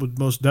would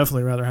most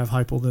definitely rather have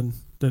Heupel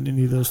than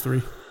any of those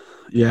 3.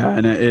 Yeah,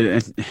 and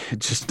it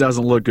just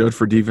doesn't look good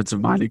for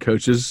defensive-minded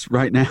coaches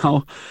right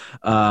now.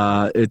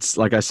 It's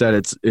like I said,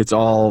 it's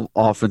all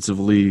offensive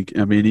league.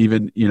 I mean,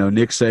 even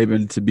Nick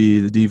Saban, to be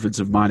the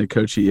defensive-minded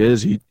coach he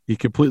is, he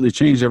completely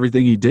changed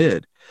everything he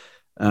did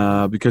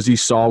because he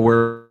saw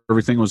where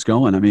everything was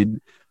going. I mean,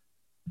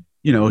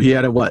 he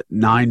had a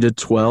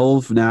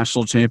 9-12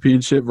 national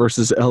championship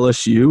versus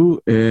LSU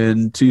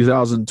in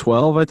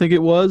 2012, I think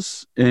it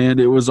was,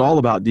 and it was all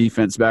about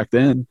defense back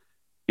then.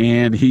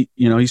 And he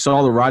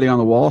saw the writing on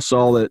the wall,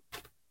 saw that,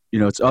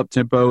 it's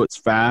up-tempo, it's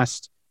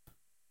fast.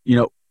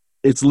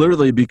 It's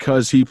literally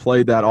because he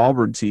played that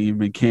Auburn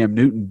team and Cam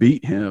Newton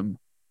beat him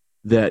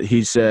that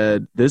he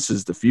said, this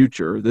is the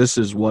future. This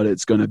is what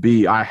it's going to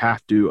be. I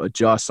have to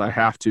adjust. I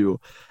have to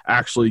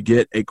actually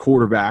get a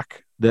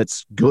quarterback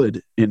that's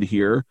good in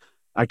here.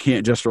 I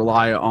can't just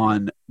rely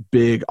on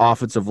big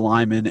offensive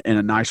linemen and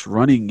a nice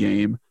running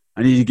game.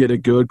 I need to get a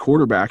good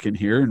quarterback in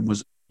here, and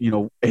was,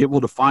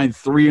 able to find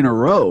 3 in a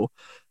row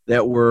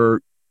that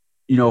were,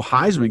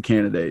 Heisman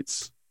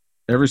candidates,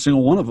 every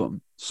single one of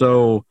them.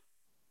 So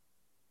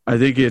I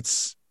think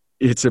it's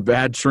a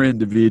bad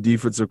trend to be a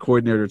defensive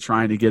coordinator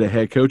trying to get a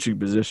head coaching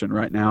position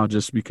right now,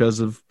 just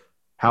because of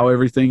how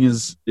everything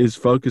is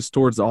focused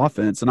towards the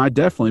offense. And I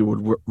definitely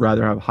would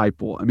rather have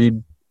Heupel. I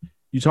mean,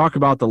 you talk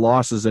about the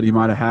losses that he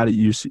might have had at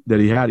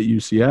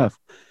UCF.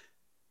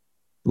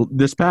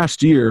 This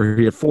past year,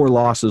 he had 4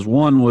 losses.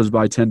 One was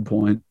by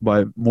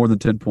more than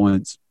 10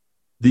 points.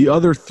 The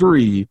other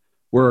 3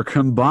 were a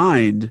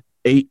combined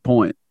 8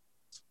 points.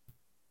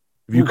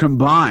 If you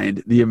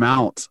combined the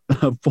amount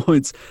of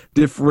points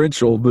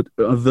differential but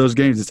of those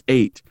games, it's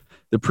 8.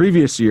 The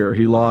previous year,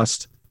 he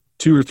lost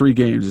 2 or 3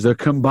 games. The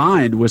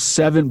combined was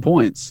 7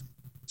 points.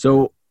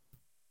 So,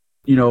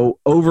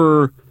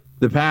 over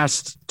the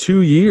past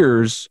 2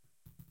 years,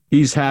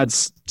 he's had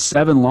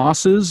 7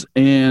 losses,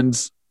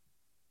 and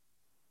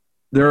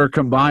there are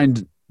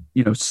combined,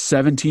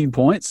 17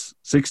 points,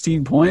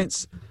 16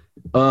 points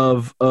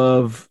of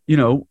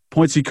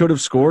points he could have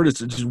scored.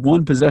 It's just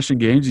 1 possession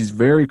games. He's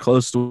very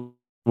close to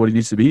what he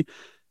needs to be.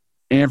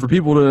 And for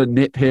people to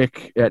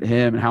nitpick at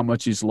him and how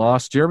much he's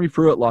lost, Jeremy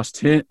Pruitt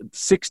lost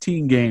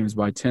 16 games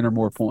by 10 or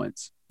more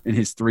points in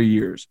his 3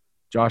 years.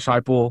 Josh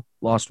Heupel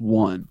lost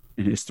 1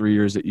 in his 3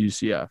 years at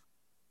UCF.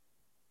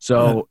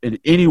 So in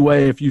any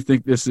way, if you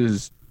think this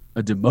is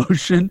a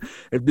demotion,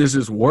 if this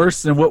is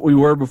worse than what we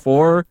were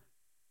before,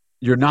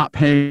 you're not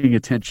paying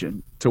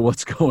attention to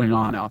what's going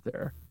on out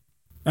there.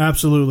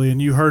 Absolutely,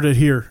 and you heard it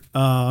here.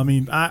 I'm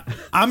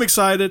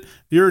excited.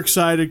 You're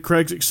excited.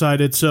 Craig's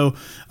excited. So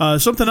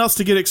something else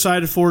to get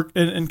excited for.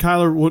 And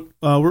Kyler,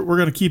 we're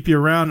going to keep you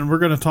around, and we're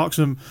going to talk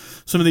some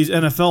of these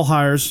NFL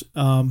hires.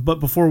 But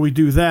before we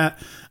do that,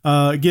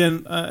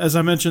 again, as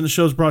I mentioned, the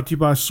show is brought to you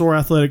by SOAR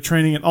Athletic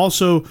Training, and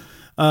also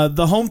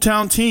the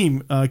hometown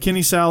team,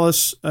 Kenny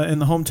Salas and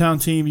the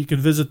hometown team. You can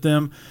visit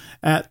them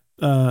at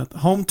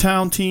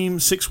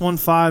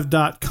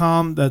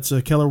hometownteam615.com. That's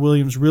Keller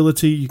Williams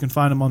Realty. You can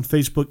find them on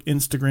Facebook,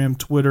 Instagram,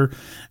 Twitter,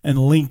 and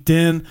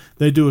LinkedIn.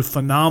 They do a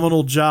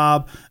phenomenal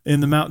job in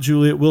the Mount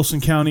Juliet,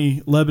 Wilson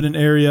County, Lebanon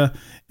area,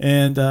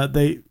 and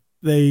they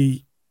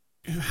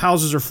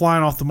houses are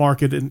flying off the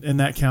market in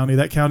that county.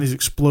 That county's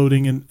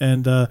exploding,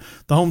 and the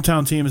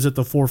hometown team is at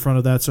the forefront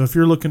of that. So if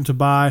you're looking to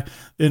buy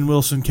in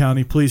Wilson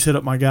County, please hit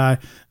up my guy,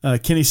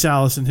 Kenny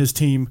Salas, and his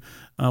team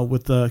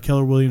with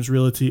Keller Williams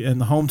Realty and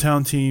the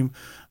hometown team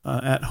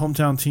at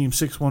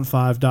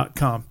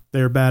hometownteam615.com.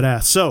 They're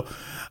badass. So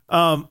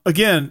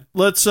again,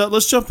 let's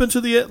jump into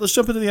the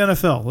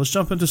NFL. Let's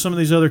jump into some of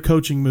these other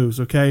coaching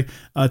moves. Okay,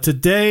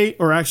 today,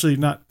 or actually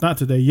not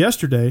today,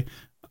 yesterday,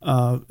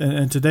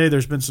 and today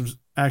there's been some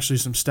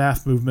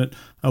staff movement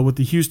with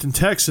the Houston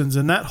Texans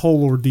and that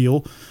whole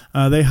ordeal.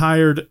 They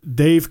hired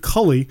Dave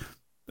Culley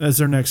as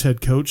their next head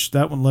coach.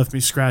 That one left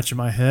me scratching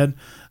my head.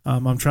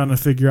 I'm trying to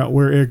figure out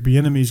where Eric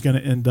Bieniemy is going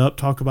to end up.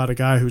 Talk about a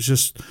guy who's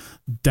just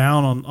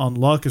down on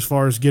luck as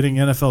far as getting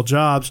NFL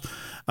jobs.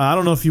 I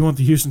don't know if you want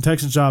the Houston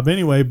Texans job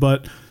anyway,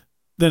 but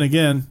then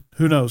again,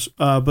 who knows?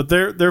 But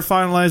they're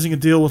finalizing a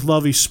deal with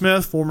Lovie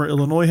Smith, former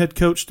Illinois head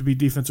coach, to be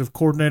defensive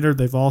coordinator.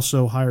 They've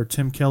also hired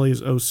Tim Kelly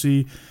as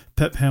OC,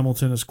 Pep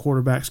Hamilton as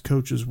quarterbacks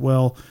coach as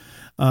well.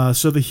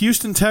 So the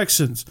Houston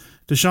Texans,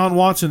 Deshaun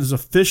Watson has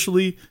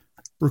officially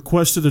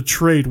requested a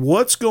trade.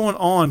 What's going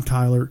on,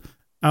 Kyler,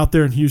 out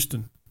there in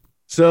Houston?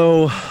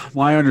 So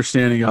my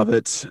understanding of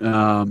it,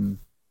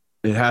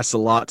 it has a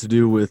lot to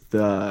do with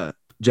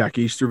Jack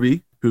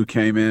Easterby, who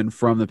came in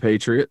from the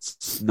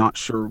Patriots. Not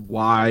sure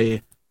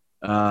why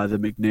the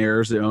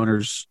McNairs, the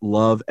owners,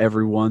 love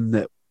everyone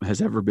that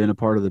has ever been a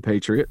part of the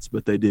Patriots,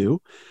 but they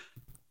do.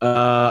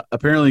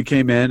 Apparently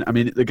came in. I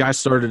mean, the guy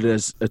started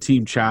as a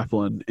team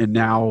chaplain, and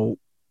now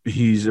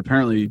he's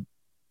apparently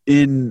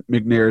in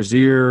McNair's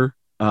ear,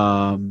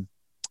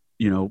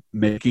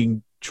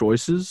 making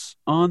choices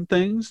on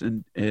things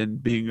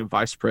and being a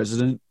vice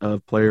president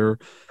of player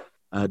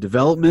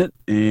development.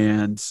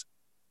 And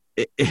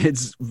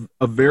it's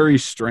a very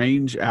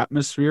strange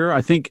atmosphere.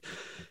 I think,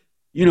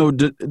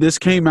 this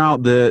came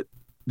out that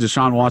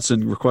Deshaun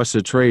Watson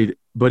requested a trade,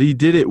 but he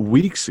did it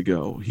weeks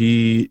ago.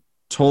 He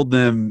told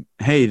them,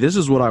 hey, this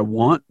is what I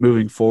want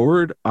moving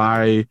forward.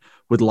 I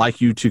would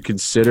like you to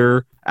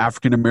consider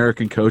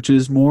African-American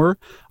coaches more.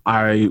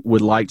 I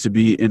would like to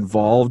be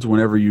involved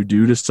whenever you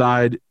do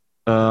decide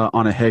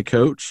on a head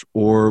coach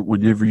or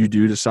whenever you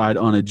do decide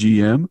on a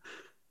GM.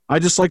 I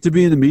just like to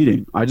be in the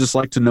meeting. I just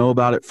like to know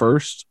about it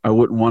first. I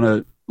wouldn't want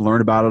to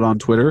learn about it on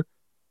Twitter.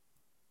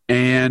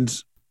 And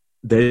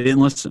they didn't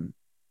listen.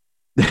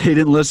 They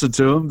didn't listen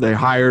to him. They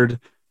hired,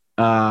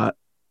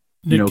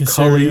 Nick Caserio.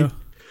 Culley.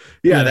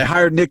 Yeah, they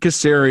hired Nick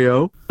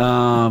Caserio,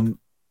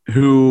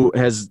 who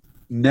has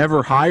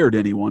never hired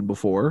anyone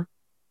before.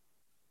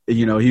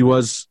 He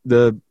was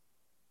the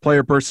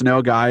player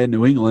personnel guy in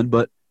New England,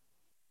 but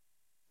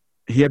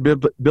he had Bill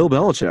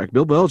Belichick.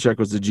 Bill Belichick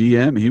was the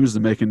GM. He was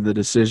making the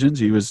decisions.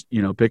 He was,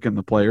 picking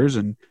the players,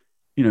 and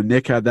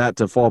Nick had that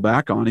to fall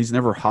back on. He's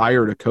never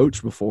hired a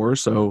coach before,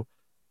 so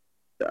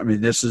I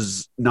mean, this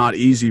is not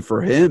easy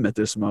for him at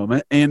this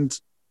moment. And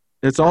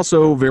it's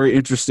also very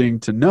interesting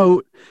to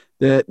note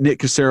that Nick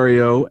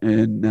Caserio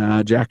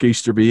and Jack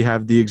Easterby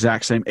have the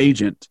exact same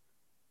agent.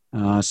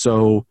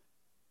 So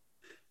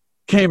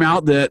came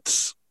out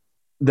that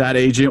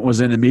agent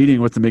was in a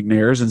meeting with the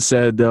McNairs and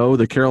said, though,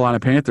 the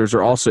Carolina Panthers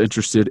are also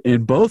interested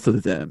in both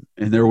of them,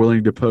 and they're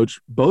willing to poach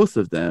both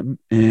of them.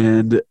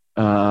 And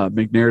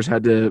McNairs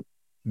had to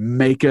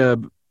make a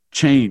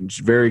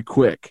change very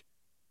quick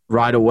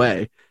right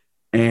away.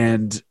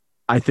 And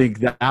I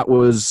think that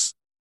was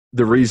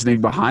the reasoning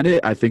behind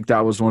it. I think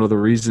that was one of the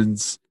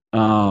reasons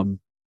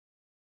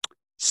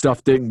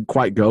stuff didn't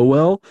quite go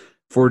well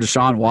for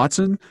Deshaun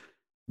Watson,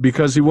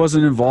 because he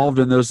wasn't involved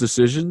in those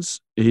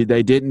decisions.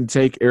 They didn't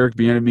take Eric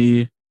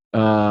Bieniemy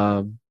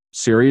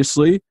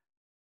seriously,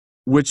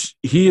 which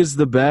he is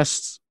the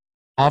best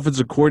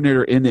offensive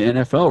coordinator in the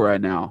NFL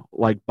right now,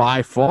 like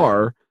by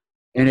far.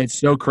 And it's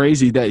so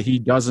crazy that he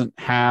doesn't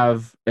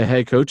have a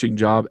head coaching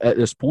job at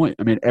this point.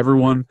 I mean,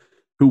 everyone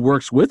who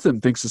works with him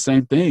thinks the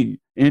same thing.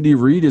 Andy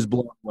Reid is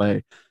blown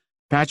away.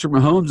 Patrick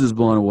Mahomes is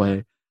blown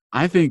away.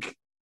 I think,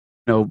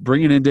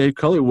 bringing in Dave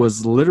Culley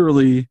was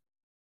literally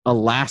a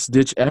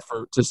last-ditch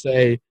effort to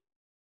say,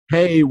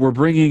 hey, we're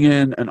bringing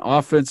in an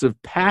offensive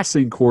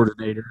passing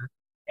coordinator,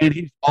 and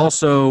he's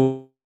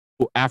also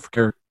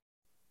African.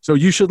 So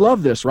you should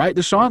love this, right,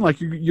 Deshaun? Like,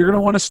 you're going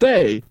to want to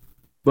stay.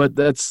 But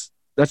that's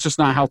just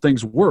not how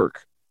things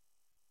work.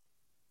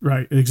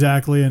 Right,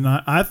 exactly. And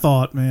I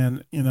thought,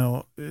 man,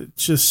 it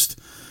just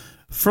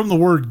from the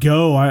word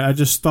go, I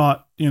just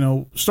thought,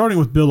 starting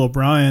with Bill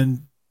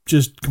O'Brien,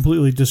 just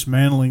completely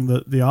dismantling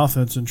the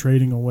offense and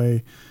trading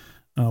away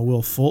not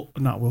Will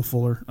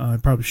Fuller. I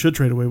probably should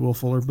trade away Will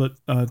Fuller, but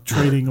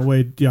trading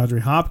away DeAndre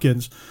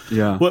Hopkins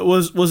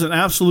was an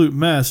absolute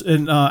mess.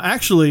 And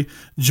actually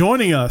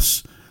joining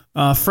us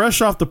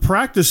fresh off the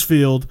practice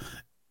field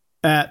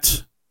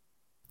at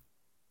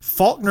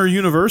Faulkner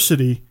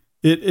University,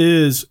 it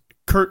is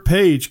Kurt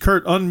Page.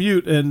 Kurt,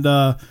 unmute and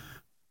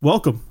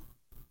welcome.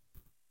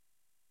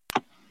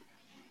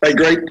 Hey,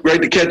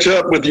 great to catch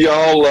up with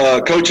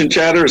y'all. Coaching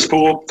chatter is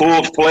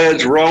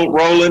full-fledged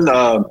rolling.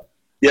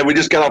 We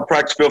just got off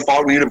practice field,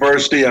 Faulkner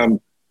University. I'm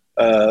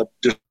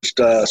just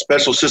a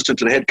special assistant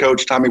to the head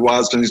coach, Tommy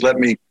Wasden. He's let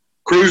me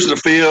cruise the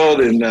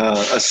field and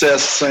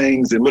assess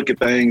things and look at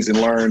things and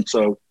learn.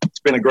 So it's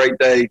been a great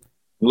day.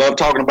 Love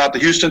talking about the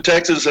Houston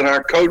Texans and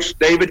our coach,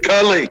 David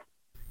Culley.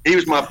 He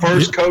was my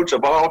first coach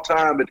of all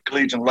time at the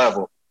collegiate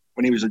level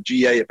when he was a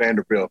GA at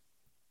Vanderbilt.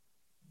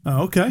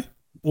 Oh, okay.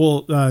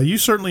 Well, you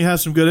certainly have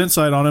some good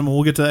insight on him, and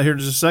we'll get to that here in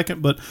just a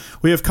second. But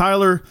we have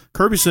Kyler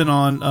Kirbyson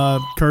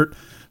on, Kurt,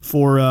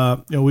 for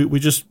we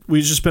just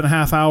spent a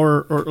half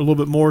hour or a little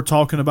bit more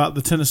talking about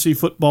the Tennessee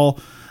football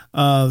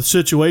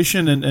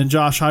situation and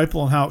Josh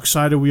Heupel and how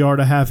excited we are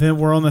to have him.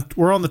 We're on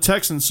the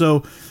Texans.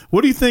 So,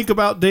 what do you think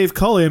about Dave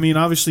Culley? I mean,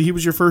 obviously he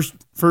was your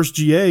first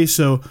GA.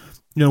 So,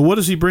 what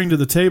does he bring to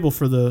the table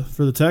for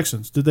the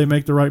Texans? Did they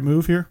make the right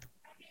move here?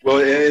 Well,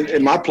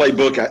 in my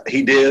playbook,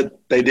 he did.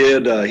 They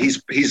did.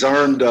 He's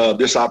earned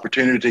this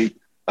opportunity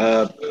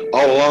all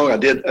along. I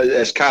did,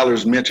 as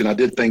Kyler's mentioned, I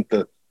did think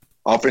the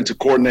offensive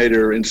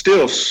coordinator, and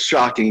still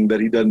shocking that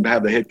he doesn't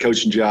have the head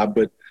coaching job,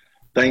 but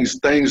things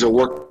will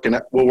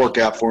work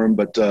out for him.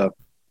 But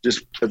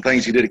just the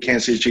things he did at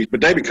Kansas City Chiefs.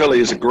 But David Culley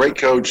is a great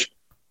coach.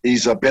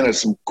 He's been at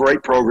some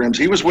great programs.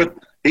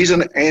 He's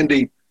an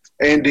Andy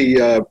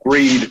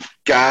Reid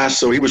guy,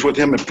 so he was with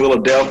him in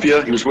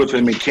Philadelphia. He was with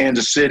him in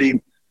Kansas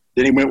City.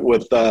 Then he went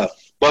with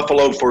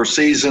Buffalo for a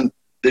season.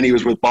 Then he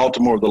was with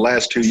Baltimore the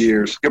last 2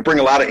 years. He'll bring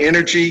a lot of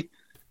energy.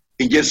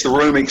 He gets the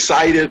room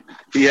excited.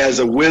 He has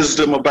a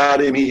wisdom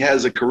about him. He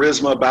has a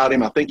charisma about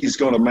him. I think he's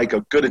going to make a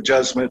good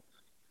adjustment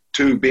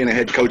to being a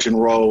head coaching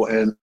role,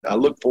 and I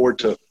look forward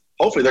to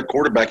hopefully their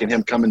quarterback and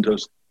him coming to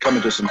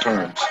some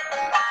terms.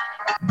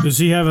 Does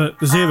he have a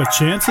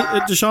chance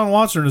at Deshaun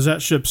Watson, or does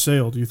that ship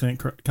sail, do you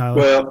think, Kyler?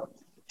 Well,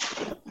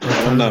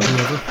 I don't know.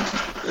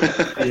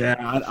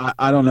 Yeah,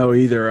 I don't know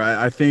either.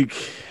 I think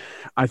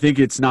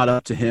it's not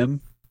up to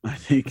him. I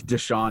think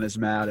Deshaun is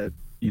mad at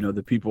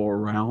the people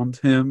around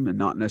him and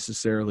not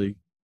necessarily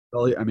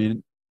Culley. I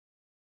mean,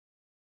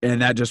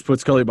 and that just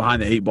puts Culley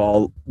behind the 8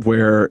 ball,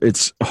 where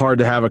it's hard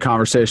to have a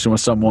conversation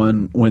with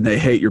someone when they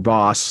hate your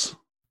boss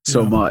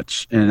so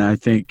much. And I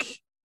think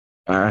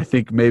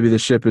maybe the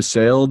ship has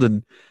sailed.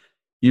 And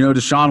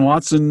Deshaun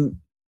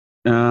Watson,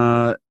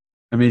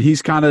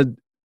 he's kind of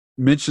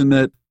mentioned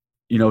that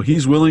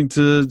he's willing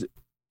to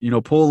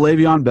pull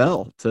Le'Veon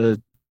Bell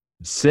to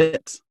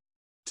sit,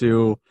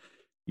 to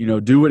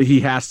do what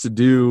he has to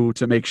do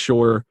to make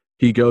sure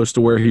he goes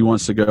to where he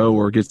wants to go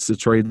or gets the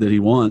trade that he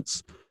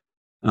wants,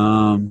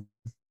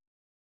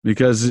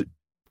 because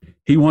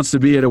he wants to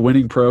be at a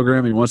winning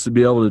program. He wants to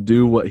be able to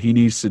do what he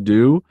needs to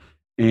do,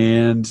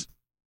 and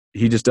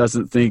he just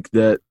doesn't think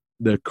that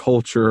the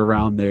culture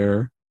around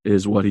there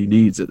is what he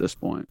needs at this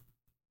point.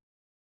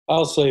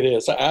 I'll say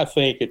this. I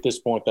think at this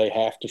point they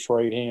have to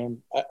trade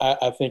him.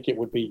 I think it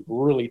would be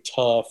really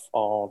tough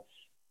on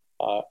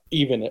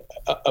even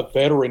a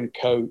veteran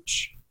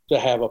coach to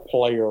have a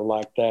player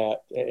like that,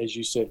 as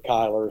you said,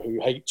 Kyler,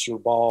 who hates your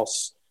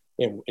boss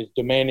and is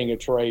demanding a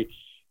trade.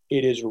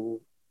 It is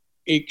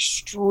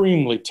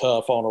extremely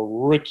tough on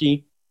a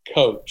rookie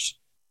coach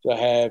to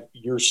have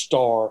your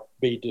star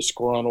be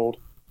disgruntled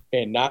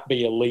and not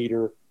be a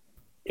leader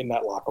in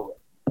that locker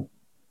room.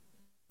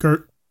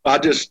 Kurt? I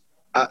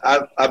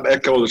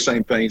echo the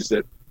same things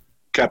that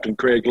Captain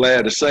Craig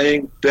Ladd is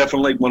saying.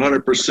 Definitely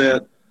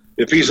 100%.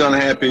 If he's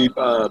unhappy,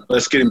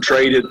 let's get him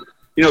traded.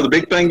 The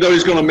big thing, though,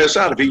 he's going to miss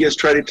out if he gets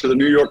traded to the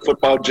New York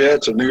Football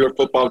Jets or New York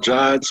Football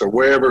Giants or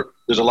wherever.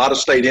 There's a lot of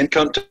state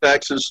income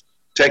taxes.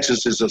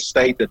 Texas is a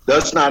state that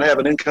does not have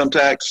an income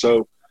tax,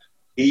 so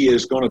he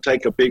is going to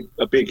take a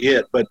big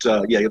hit. But,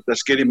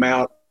 let's get him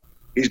out.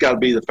 He's got to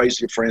be the face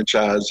of your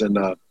franchise, and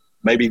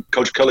maybe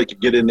Coach Culley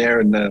could get in there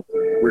and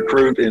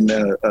recruit and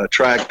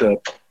attract a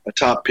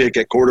top pick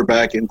at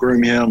quarterback and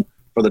groom him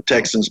for the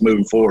Texans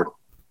moving forward.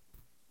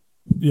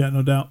 Yeah,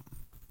 no doubt.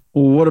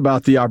 Well, what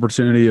about the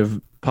opportunity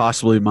of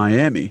possibly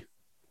Miami?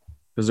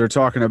 Because they're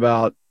talking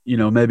about,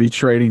 maybe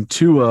trading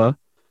Tua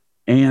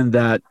and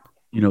that,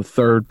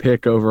 third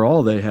pick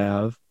overall they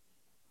have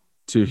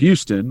to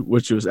Houston,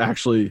 which was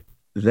actually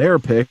their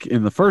pick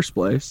in the first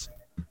place.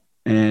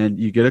 and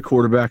you get a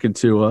quarterback in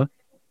Tua,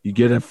 you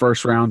get a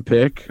first-round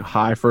pick, a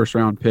high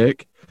first-round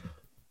pick,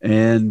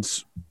 and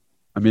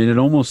I mean, it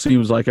almost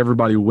seems like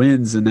everybody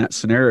wins in that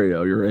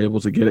scenario. You're able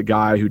to get a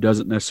guy who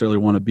doesn't necessarily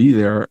want to be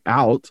there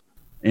out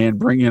and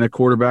bring in a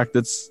quarterback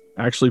that's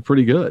actually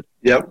pretty good.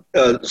 Yep.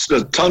 Does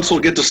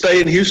Tunsil get to stay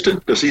in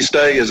Houston? Does he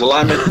stay as a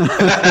lineman?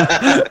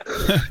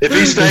 If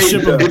he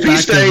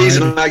stays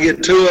and I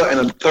get Tua and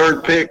a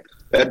third pick,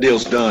 that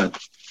deal's done.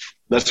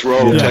 Let's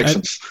roll,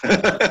 Texans.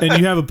 And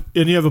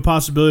you have a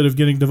possibility of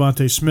getting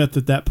Devontae Smith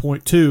at that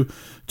point too,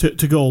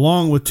 to go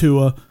along with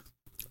Tua.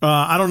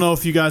 I don't know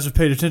if you guys have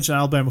paid attention to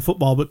Alabama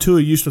football, but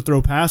Tua used to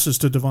throw passes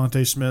to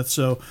Devontae Smith,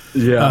 so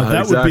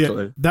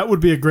that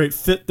would be a great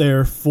fit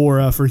there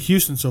for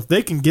Houston. So if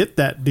they can get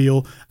that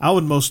deal, I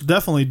would most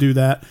definitely do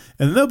that,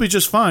 and they'll be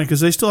just fine because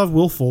they still have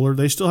Will Fuller,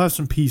 they still have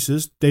some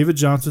pieces. David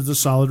Johnson's a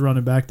solid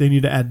running back. They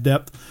need to add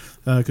depth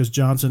because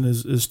Johnson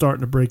is starting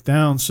to break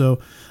down.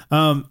 So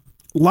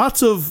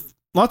lots of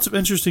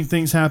interesting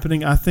things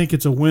happening. I think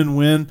it's a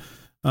win-win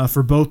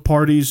for both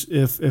parties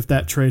if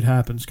that trade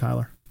happens,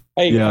 Kyler.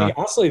 Hey,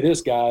 I'll say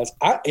this, guys.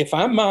 If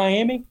I'm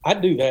Miami,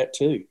 I'd do that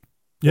too.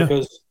 Yeah.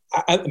 Because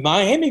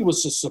Miami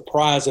was the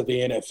surprise of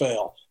the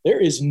NFL. There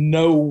is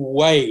no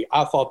way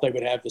I thought they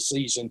would have the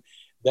season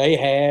they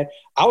had.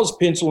 I was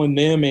penciling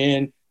them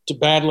in to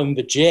battling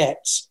the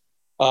Jets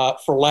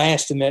for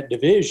last in that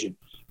division.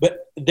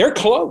 But they're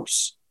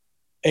close.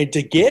 And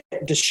to get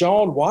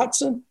Deshaun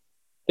Watson,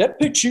 that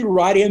puts you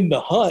right in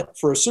the hunt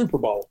for a Super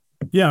Bowl.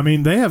 Yeah, I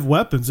mean, they have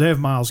weapons. They have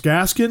Myles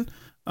Gaskin,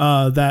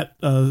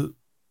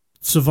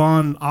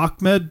 Savon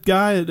Ahmed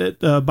guy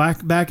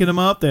backing him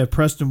up. They have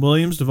Preston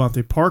Williams,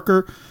 Devontae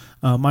Parker,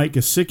 Mike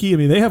Gesicki. I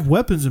mean, they have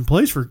weapons in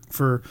place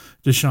for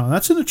Deshaun.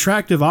 That's an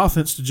attractive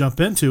offense to jump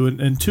into,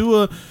 and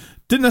Tua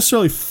didn't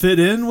necessarily fit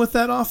in with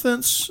that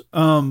offense,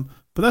 but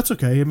that's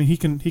okay. I mean, he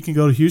can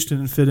go to Houston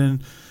and fit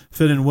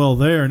in well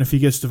there, and if he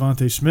gets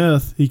Devontae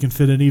Smith, he can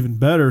fit in even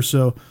better.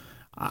 So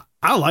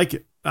I like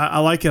it. I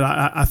like it.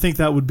 I think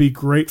that would be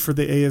great for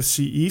the AFC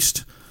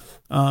East.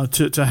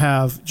 To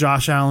have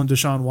Josh Allen,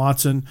 Deshaun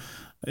Watson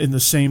in the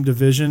same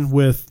division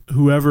with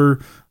whoever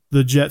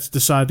the Jets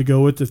decide to go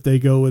with. If they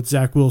go with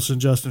Zach Wilson,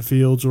 Justin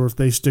Fields, or if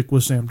they stick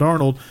with Sam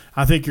Darnold,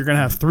 I think you're going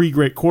to have three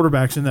great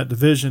quarterbacks in that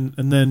division,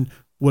 and then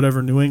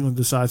whatever New England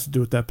decides to do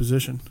with that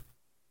position.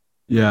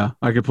 Yeah,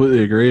 I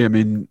completely agree. I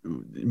mean,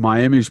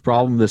 Miami's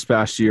problem this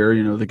past year,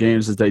 the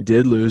games that they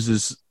did lose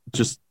is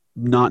just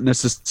not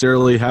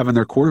necessarily having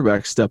their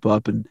quarterback step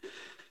up, and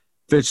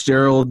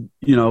Fitzgerald,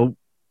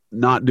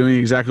 not doing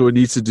exactly what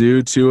he needs to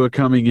do. Tua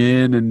coming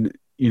in and,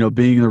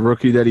 being the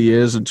rookie that he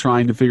is and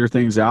trying to figure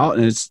things out.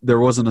 And there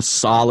wasn't a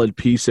solid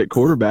piece at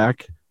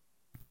quarterback.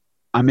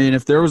 I mean,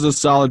 if there was a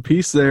solid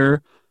piece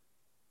there,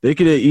 they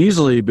could have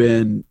easily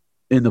been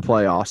in the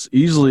playoffs,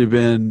 easily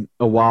been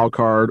a wild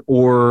card,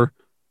 or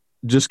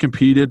just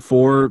competed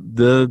for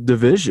the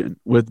division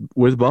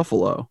with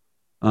Buffalo.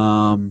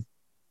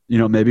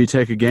 Maybe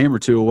take a game or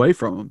two away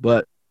from them.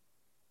 But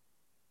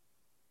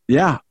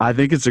yeah, I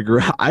think it's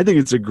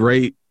a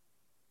great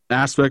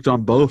aspect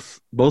on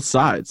both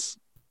sides.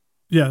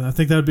 Yeah, I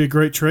think that would be a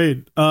great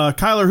trade.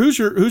 Kyler, who's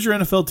your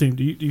NFL team?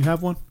 Do you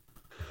have one?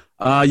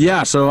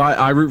 Yeah, so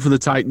I root for the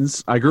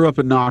Titans. I grew up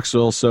in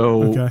Knoxville,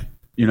 so okay.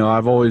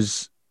 I've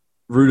always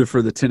rooted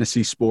for the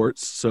Tennessee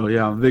sports. So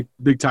yeah, I'm a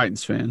big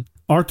Titans fan.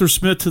 Arthur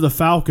Smith to the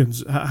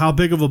Falcons. How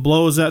big of a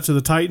blow is that to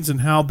the Titans, and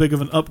how big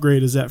of an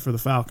upgrade is that for the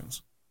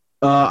Falcons?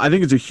 I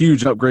think it's a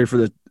huge upgrade for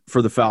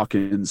the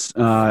Falcons.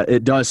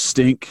 It does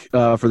stink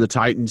for the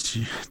Titans.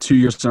 2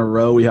 years in a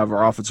row, we have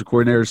our offensive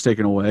coordinators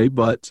taken away.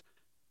 But,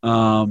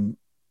 all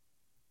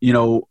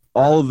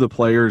of the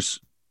players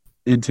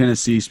in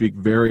Tennessee speak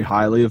very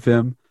highly of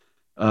him.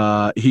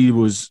 He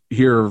was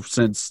here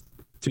since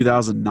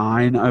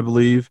 2009, I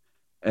believe,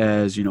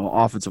 as,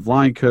 offensive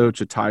line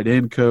coach, a tight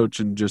end coach,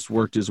 and just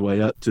worked his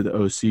way up to the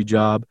OC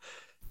job.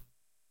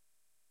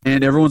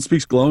 And everyone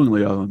speaks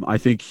glowingly of him. I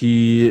think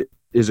he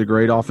is a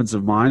great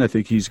offensive mind. I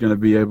think he's going to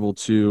be able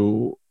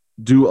to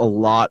do a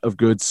lot of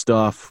good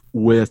stuff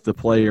with the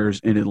players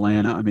in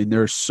Atlanta. I mean,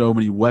 there's so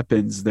many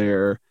weapons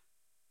there.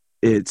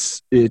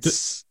 It's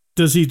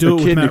does he do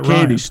it with Matt Ryan?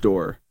 Candy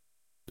store.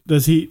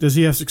 Does he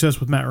have success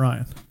with Matt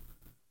Ryan?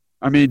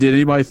 I mean, did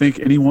anybody think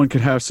anyone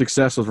could have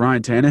success with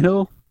Ryan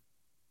Tannehill?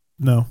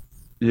 No.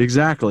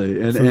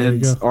 Exactly.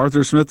 And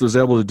Arthur Smith was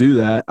able to do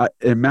that.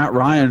 And Matt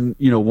Ryan,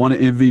 won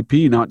an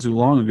MVP not too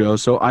long ago.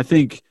 So I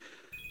think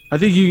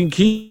you can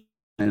keep.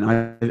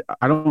 And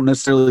I don't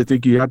necessarily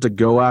think you have to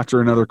go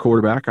after another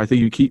quarterback. I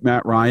think you keep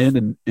Matt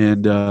Ryan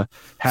and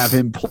have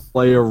him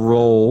play a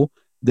role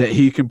that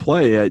he can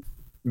play at,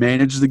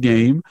 manage the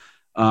game,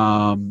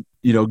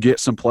 get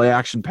some play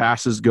action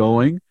passes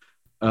going.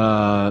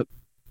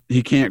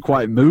 He can't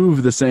quite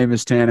move the same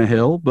as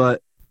Tannehill,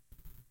 but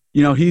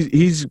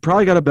he's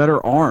probably got a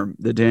better arm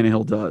than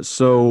Tannehill does.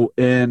 So,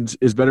 and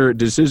is better at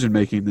decision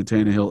making than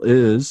Tannehill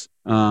is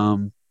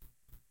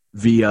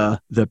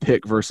via the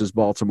pick versus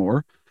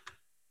Baltimore.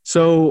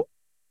 So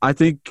I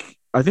think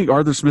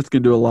Arthur Smith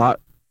can do a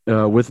lot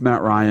with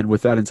Matt Ryan,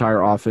 with that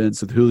entire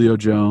offense, with Julio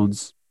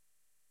Jones.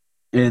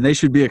 and they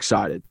should be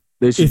excited.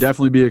 They should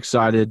definitely be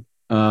excited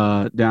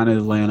down in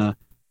Atlanta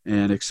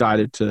and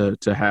excited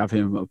to have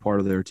him a part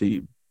of their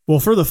team. Well,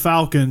 for the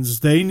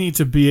Falcons, they need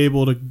to be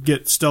able to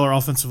get stellar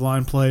offensive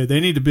line play. They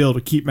need to be able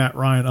to keep Matt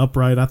Ryan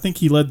upright. I think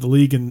he led the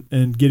league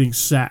in getting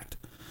sacked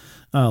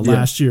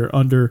last year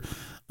under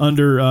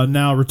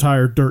now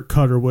retired Dirk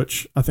Cutter,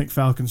 which I think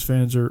Falcons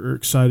fans are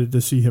excited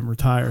to see him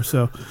retire.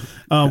 So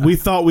we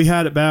thought we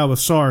had it bad with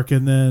Sark,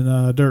 and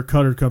then Dirk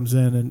Cutter comes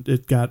in, and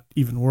it got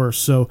even worse.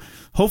 So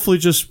hopefully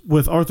just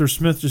with Arthur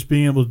Smith just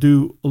being able to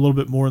do a little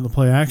bit more in the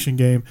play-action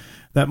game,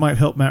 that might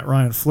help Matt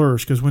Ryan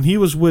flourish. Because when he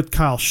was with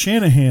Kyle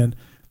Shanahan,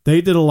 they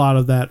did a lot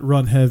of that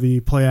run-heavy,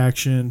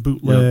 play-action,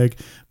 bootleg,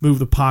 move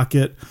the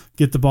pocket,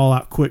 get the ball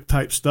out quick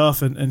type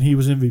stuff, and he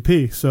was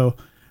MVP. So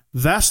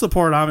that's the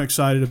part I'm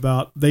excited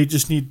about. They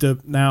just need to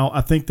now,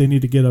 I think they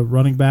need to get a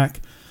running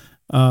back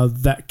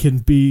that can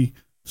be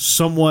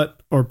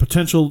somewhat or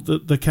potential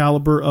the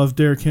caliber of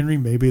Derrick Henry.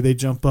 Maybe they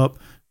jump up,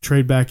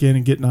 trade back in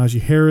and get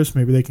Najee Harris.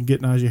 Maybe they can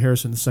get Najee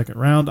Harris in the second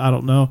round. I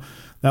don't know.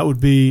 That would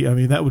be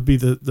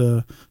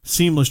the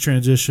seamless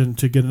transition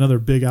to get another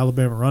big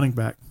Alabama running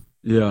back.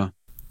 Yeah.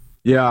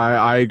 Yeah,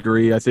 I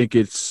agree. I think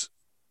it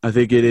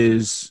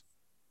is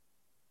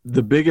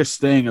the biggest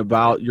thing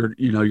about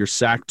your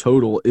sack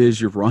total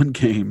is your run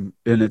game.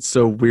 And it's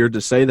so weird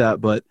to say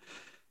that, but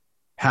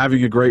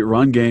having a great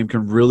run game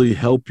can really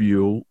help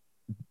you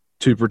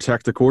to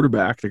protect the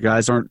quarterback. The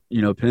guys aren't,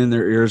 pinning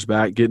their ears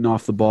back, getting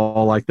off the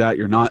ball like that.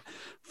 You're not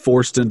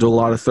forced into a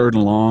lot of third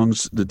and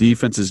longs. The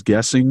defense is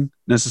guessing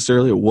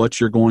necessarily what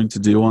you're going to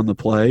do on the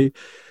play.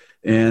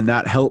 And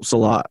that helps a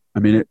lot.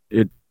 I mean,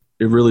 it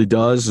really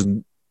does.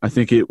 And I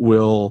think it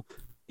will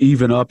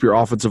even up your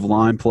offensive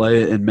line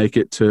play and make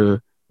it to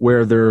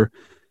where they're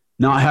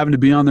not having to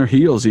be on their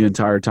heels the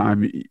entire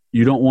time.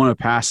 You don't want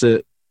to pass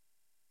it,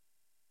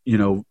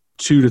 2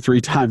 to 3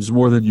 times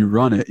more than you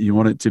run it. You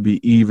want it to be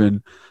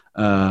even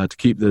to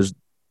keep those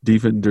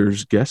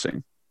defenders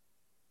guessing.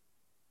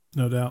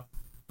 No doubt.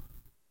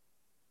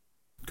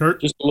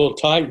 Kurt? Just a little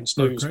Titans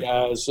news,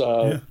 guys.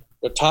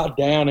 Todd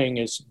Downing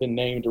has been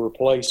named to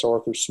replace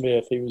Arthur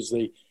Smith. He was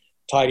the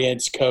tight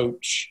ends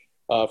coach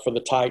for the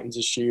Titans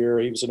this year.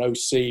 He was an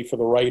OC for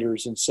the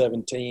Raiders in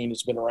 2017.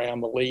 He's been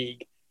around the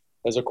league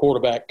as a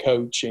quarterback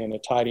coach and a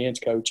tight ends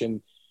coach.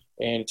 And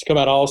it's come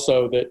out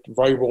also that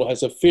Vrabel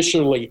has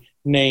officially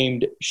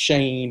named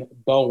Shane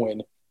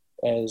Bowen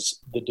as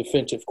the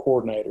defensive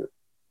coordinator,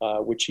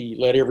 which he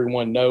let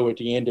everyone know at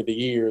the end of the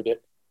year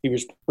that he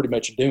was pretty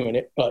much doing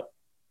it, but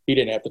he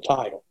didn't have the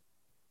title.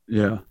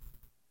 Yeah.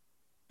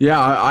 Yeah,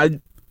 I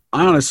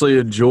honestly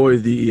enjoy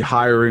the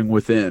hiring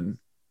within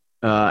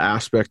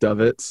aspect of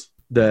it.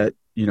 That,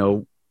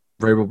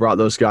 Vrabel brought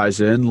those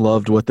guys in,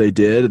 loved what they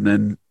did, and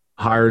then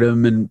hired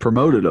them and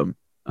promoted them.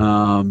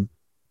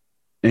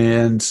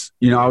 And,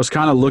 I was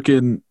kind of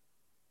looking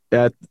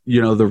at,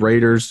 the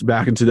Raiders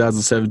back in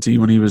 2017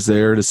 when he was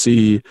there to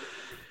see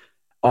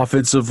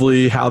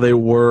offensively how they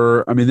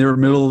were. I mean, they were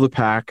middle of the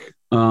pack,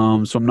 so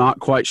I'm not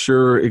quite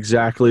sure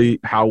exactly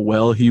how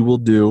well he will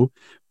do.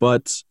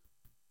 But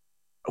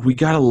we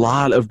got a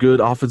lot of good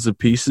offensive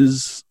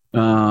pieces.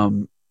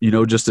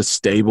 Just a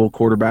stable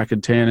quarterback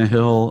in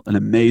Tannehill, an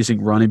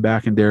amazing running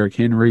back in Derrick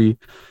Henry,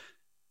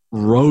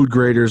 road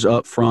graders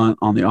up front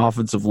on the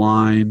offensive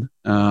line,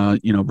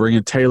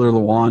 bringing Taylor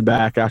Lewan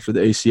back after the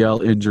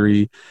ACL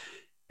injury,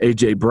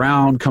 A.J.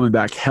 Brown coming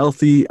back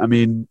healthy. I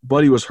mean,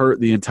 Buddy was hurt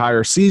the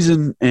entire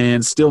season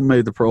and still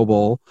made the Pro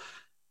Bowl.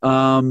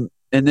 And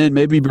then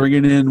maybe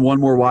bringing in one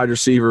more wide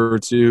receiver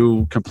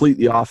to complete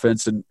the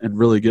offense and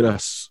really get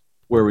us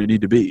where we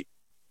need to be.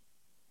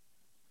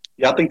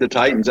 Yeah, I think the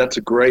Titans, that's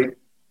a great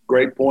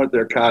point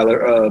there,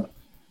 Kyler.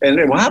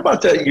 And how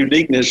about that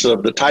uniqueness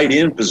of the tight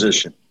end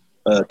position,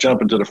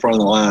 jumping to the front of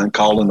the line,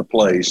 calling the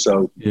plays?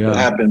 So it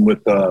happened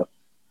with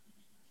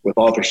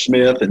Arthur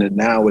Smith, and then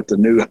now with the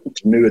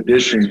new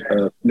addition,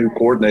 new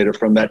coordinator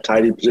from that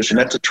tight end position.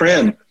 That's a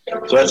trend.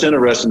 So that's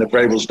interesting that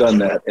Vrabel's done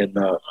that. And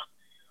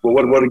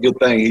what a good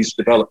thing. He's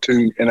developed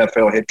 2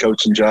 NFL head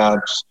coaching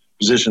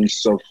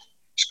positions. So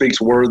speaks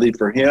worthy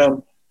for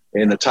him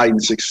and the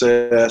Titans'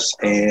 success.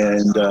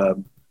 And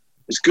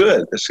it's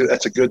good.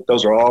 That's a good.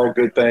 Those are all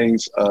good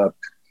things.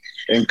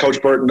 And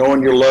Coach Burton,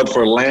 knowing your love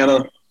for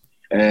Atlanta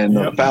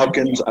and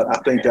Falcons, I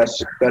think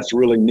that's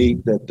really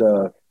neat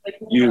that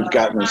you've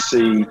gotten to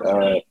see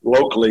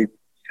locally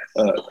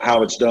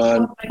how it's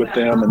done with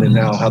them, and then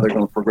now how they're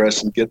going to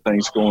progress and get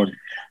things going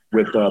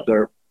with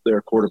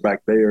their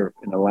quarterback there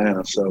in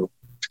Atlanta. So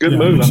it's a good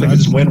move. I think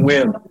it's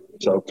win-win.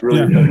 So it's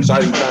really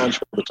exciting times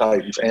for the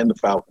Titans and the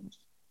Falcons.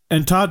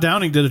 And Todd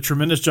Downing did a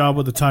tremendous job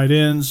with the tight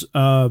ends.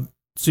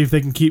 See if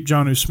they can keep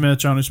Jonnu Smith.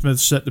 Jonnu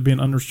Smith's set to be an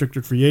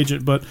unrestricted free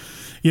agent. But,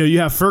 you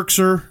have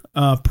Ferkser,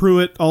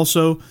 Pruitt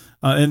also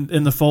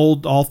in the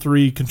fold. All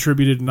 3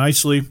 contributed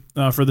nicely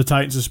for the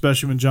Titans,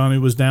 especially when Jonnu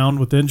was down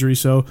with injury.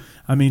 So,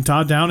 I mean,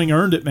 Todd Downing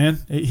earned it, man.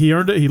 He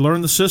earned it. He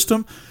learned the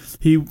system.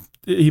 He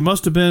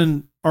must have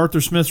been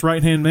Arthur Smith's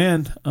right-hand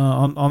man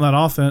on that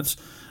offense.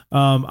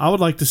 I would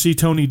like to see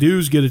Tony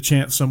Dews get a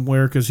chance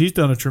somewhere because he's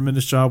done a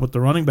tremendous job with the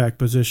running back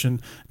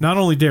position. Not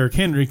only Derrick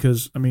Henry,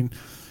 because I mean,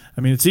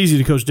 it's easy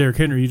to coach Derrick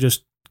Henry. You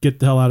just get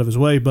the hell out of his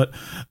way. But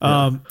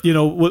you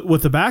know,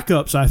 with the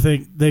backups, I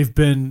think they've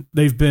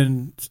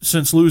been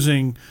since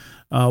losing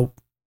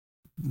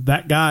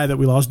that guy that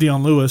we lost,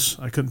 Dion Lewis.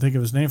 I couldn't think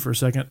of his name for a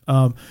second.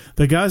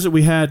 The guys that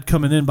we had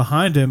coming in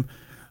behind him,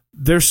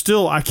 they're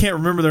still, I can't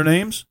remember their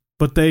names,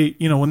 but they,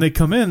 you know, when they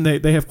come in,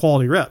 they have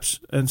quality reps.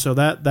 And so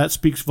that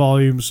speaks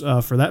volumes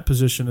for that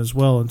position as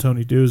well. And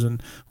Tony Dews,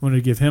 and I wanted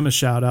to give him a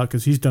shout out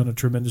because he's done a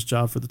tremendous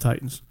job for the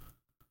Titans.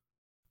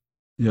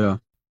 Yeah.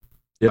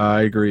 Yeah,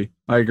 I agree.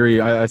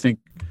 I think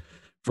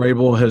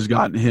Vrabel has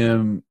gotten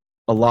him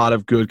a lot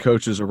of good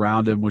coaches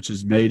around him, which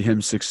has made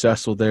him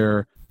successful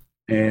there.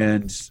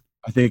 And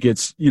I think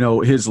it's, you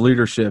know, his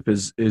leadership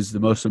is the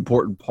most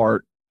important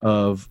part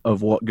of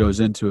what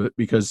goes into it,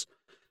 because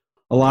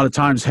a lot of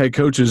times head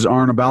coaches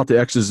aren't about the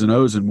X's and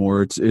O's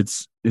anymore.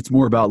 It's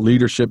more about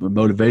leadership and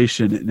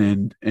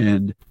motivation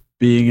and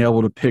being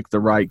able to pick the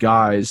right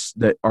guys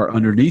that are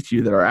underneath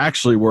you that are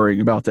actually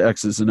worrying about the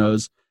X's and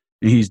O's.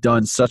 And he's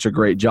done such a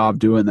great job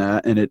doing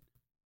that. And it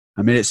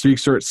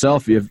speaks for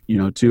itself. You have, you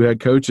know, two head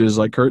coaches,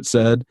 like Kurt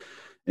said,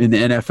 in the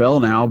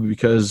NFL now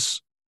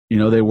because, you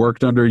know, they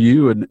worked under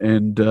you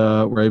and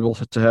were able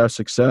to have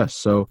success.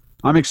 So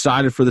I'm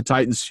excited for the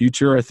Titans'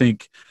 future. I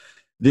think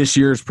this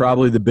year is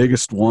probably the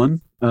biggest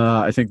one.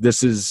 I think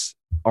this is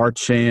our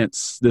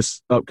chance.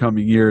 This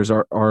upcoming year is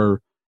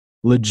our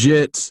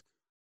legit,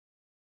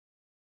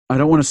 I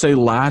don't want to say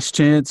last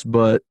chance,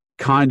 but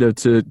kind of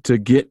to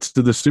get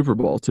to the Super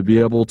Bowl, to be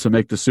able to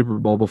make the Super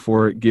Bowl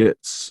before it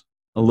gets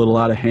a little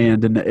out of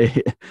hand in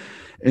the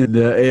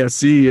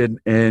AFC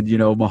and you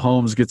know,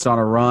 Mahomes gets on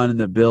a run and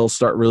the Bills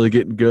start really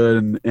getting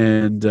good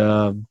and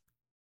I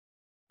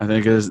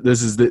think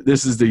this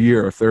is the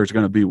year if there's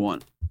going to be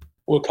one.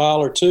 Well,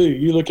 Kyler, too,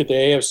 you look at the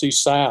AFC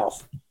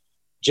South.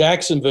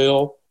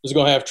 Jacksonville is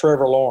going to have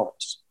Trevor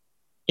Lawrence.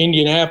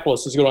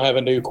 Indianapolis is going to have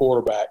a new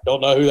quarterback.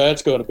 Don't know who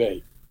that's going to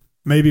be.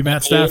 Maybe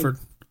Matt Stafford.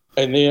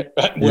 And then,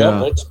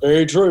 that's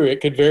very true.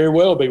 It could very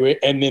well be.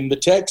 And then the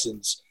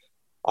Texans.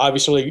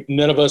 Obviously,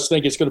 none of us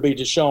think it's going to be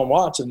Deshaun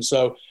Watson.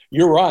 So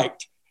you're right.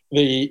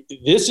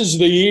 This is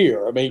the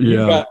year. I mean,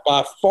 you've got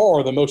by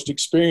far the most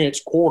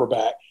experienced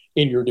quarterback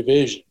in your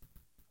division.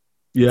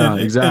 Yeah,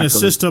 exactly. And a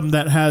system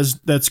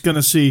that's going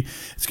to see,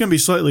 it's going to be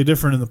slightly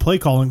different in the play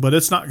calling, but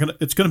it's going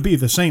to be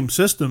the same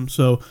system.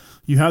 So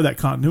you have that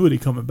continuity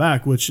coming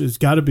back, which has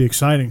got to be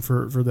exciting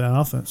for that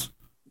offense.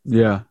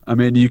 Yeah, I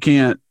mean, you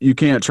can't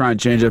try and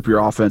change up your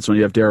offense when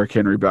you have Derrick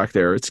Henry back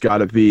there. It's got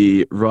to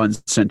be run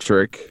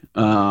centric,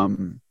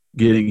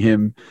 getting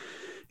him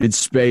in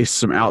space,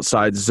 some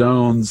outside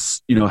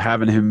zones. You know,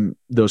 having him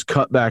those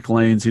cutback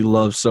lanes he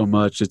loves so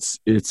much.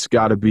 It's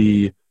got to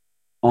be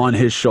on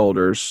his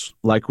shoulders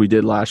like we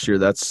did last year.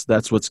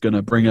 That's what's going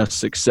to bring us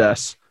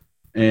success.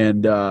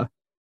 And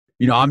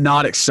you know, I'm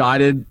not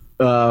excited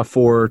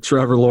for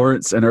Trevor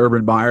Lawrence and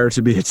Urban Meyer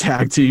to be a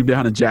tag team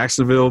down in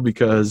Jacksonville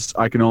because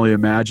I can only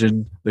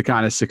imagine the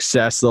kind of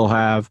success they'll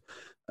have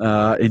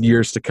in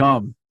years to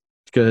come,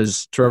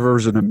 because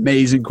Trevor's an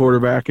amazing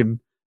quarterback and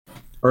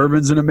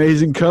Urban's an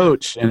amazing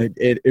coach, and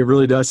it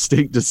really does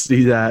stink to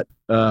see that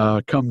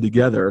come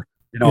together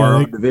in our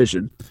own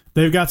division.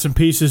 They've got some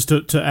pieces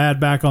to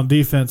add back on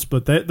defense,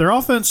 but their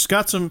offense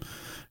got some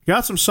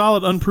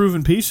solid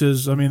unproven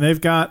pieces. I mean, they've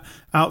got,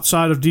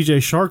 outside of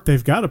DJ Shark,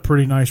 they've got a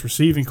pretty nice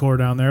receiving core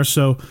down there.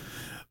 So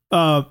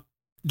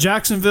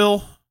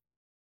Jacksonville,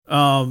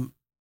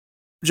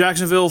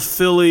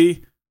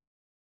 Philly,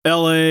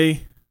 LA,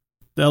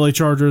 the LA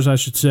Chargers, I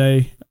should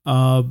say,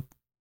 and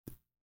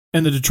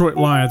the Detroit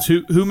Lions.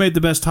 Who made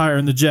the best hire?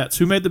 And the Jets.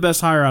 Who made the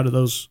best hire out of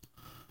those?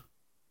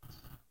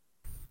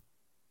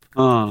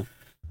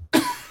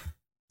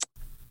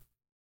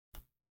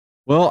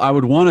 Well, I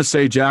would want to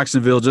say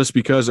Jacksonville just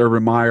because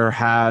Urban Meyer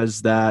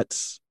has that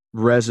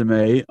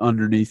resume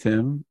underneath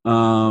him.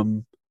 I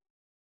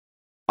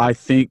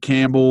think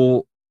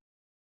Campbell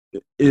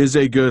is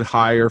a good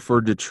hire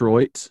for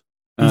Detroit.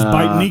 He's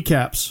biting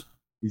kneecaps.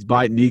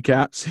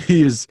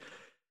 He is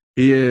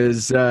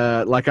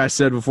like I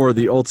said before,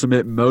 the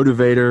ultimate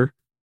motivator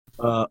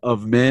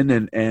of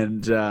men,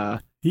 and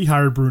he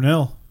hired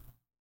Brunell.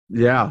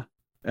 Yeah,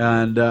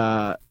 and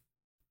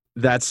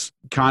that's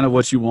kind of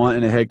what you want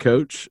in a head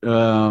coach.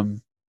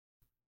 But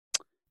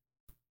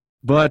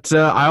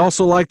I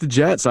also like the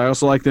Jets. I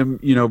also like them,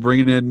 you know,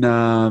 bringing in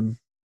the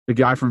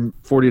guy from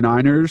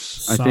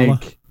 49ers. I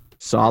think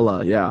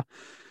Saleh, yeah.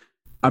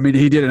 I mean,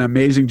 he did an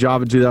amazing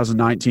job in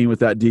 2019 with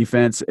that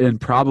defense, and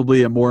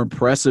probably a more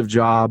impressive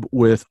job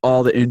with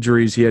all the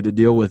injuries he had to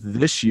deal with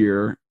this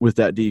year with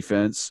that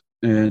defense,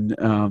 and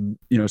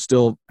you know,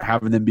 still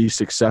having them be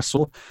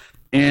successful.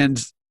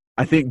 And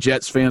I think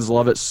Jets fans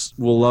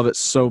will love it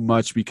so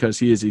much because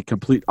he is a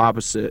complete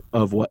opposite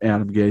of what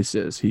Adam Gase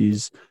is.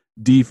 He's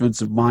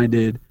defensive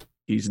minded.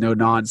 He's no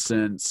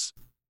nonsense,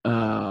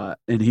 and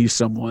he's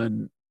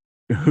someone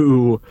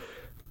who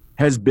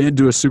has been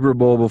to a Super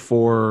Bowl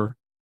before,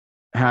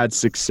 had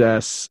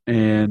success,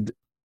 and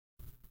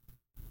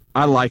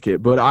I like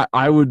it, but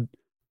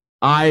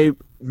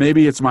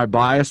maybe it's my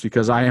bias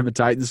because I am a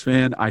Titans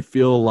fan. I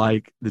feel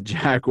like the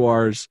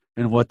Jaguars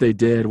and what they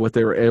did, what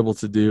they were able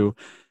to do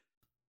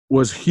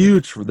was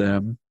huge for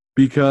them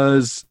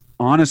because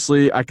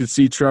honestly, I could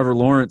see Trevor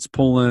Lawrence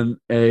pulling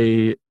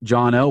a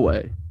John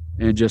Elway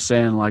and just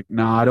saying like,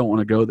 nah, I don't want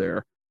to go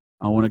there.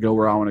 I want to go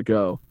where I want to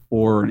go.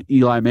 Or an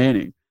Eli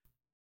Manning,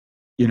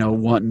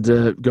 wanting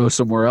to go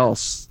somewhere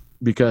else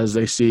because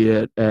they see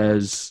it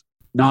as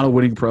not a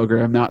winning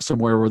program, not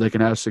somewhere where they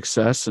can have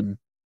success. And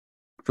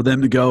for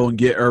them to go and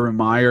get Urban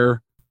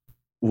Meyer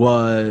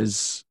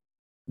was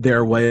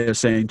their way of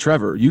saying,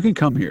 Trevor, you can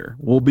come here.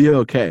 We'll be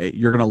okay.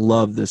 You're going to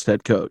love this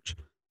head coach.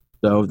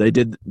 So they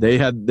did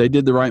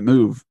the right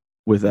move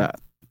with that.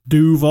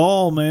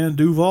 Duval, man,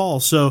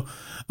 Duval. So,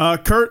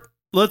 Kurt,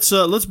 let's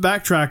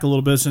backtrack a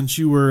little bit since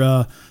you were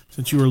a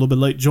little bit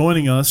late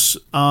joining us.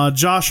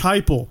 Josh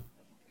Heupel,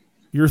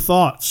 your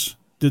thoughts?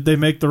 Did they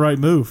make the right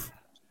move?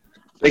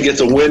 I think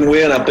it's a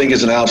win-win. I think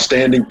it's an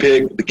outstanding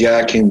pick. The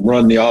guy can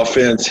run the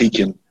offense. He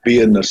can be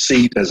in the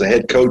seat as a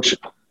head coach,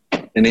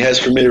 and he has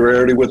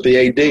familiarity with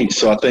the AD.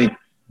 So I think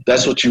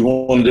that's what you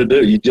wanted to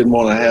do. You didn't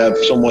want to have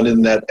someone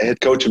in that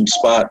head coaching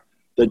spot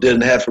that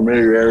didn't have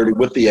familiarity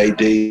with the AD.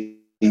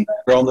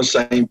 They're on the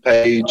same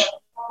page.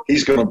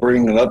 He's going to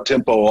bring an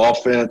up-tempo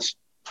offense.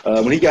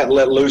 When he got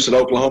let loose at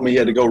Oklahoma, he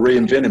had to go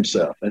reinvent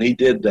himself, and he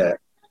did that.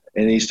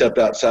 And he stepped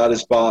outside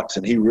his box,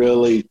 and he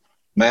really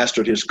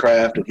mastered his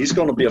craft, and he's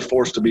going to be a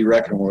force to be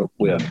reckoned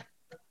with.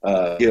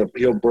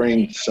 He'll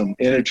bring some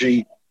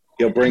energy.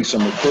 He'll bring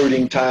some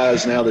recruiting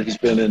ties now that he's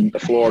been in the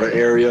Florida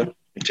area,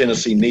 and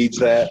Tennessee needs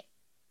that.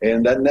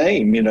 And that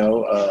name,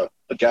 the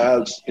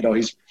guy's,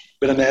 he's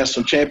been a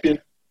national champion,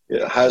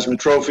 Heisman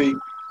Trophy.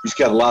 He's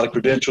got a lot of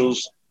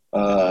credentials,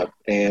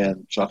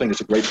 and so I think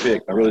it's a great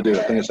pick. I really do.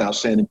 I think it's an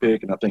outstanding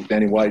pick, and I think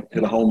Danny White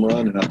hit a home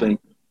run, and I think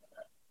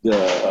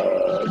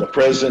the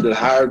president that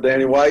hired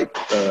Danny White,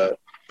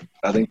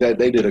 I think that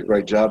they did a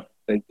great job.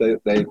 They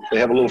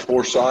have a little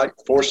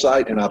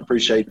foresight, and I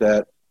appreciate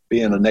that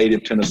being a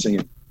native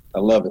Tennessean. I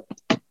love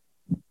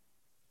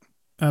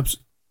it.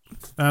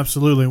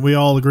 Absolutely. We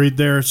all agreed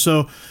there.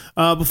 So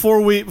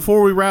before we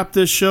wrap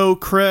this show,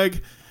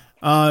 Craig,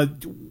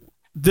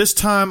 this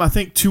time, I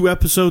think 2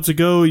 episodes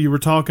ago, you were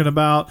talking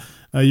about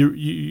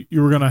you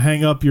were going to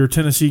hang up your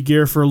Tennessee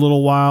gear for a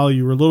little while.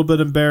 You were a little bit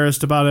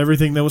embarrassed about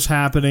everything that was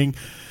happening.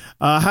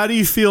 How do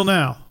you feel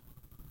now?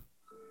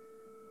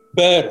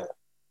 Better,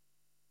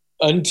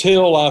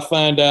 until I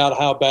find out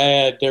how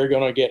bad they're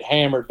going to get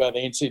hammered by the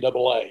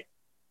NCAA.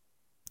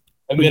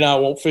 And then I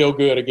won't feel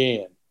good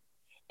again.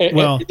 And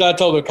I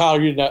told the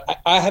college,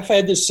 I have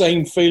had the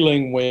same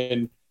feeling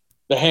when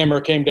the hammer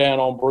came down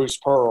on Bruce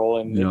Pearl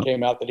and it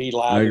came out that he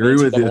lied. I agree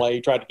with you.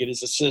 He tried to get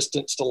his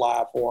assistants to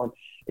lie for him,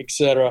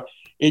 etc.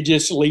 It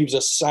just leaves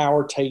a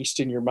sour taste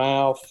in your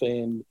mouth,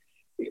 and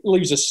it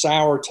leaves a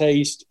sour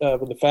taste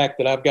with the fact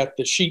that I've got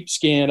the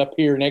sheepskin up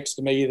here next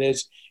to me that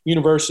has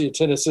University of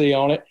Tennessee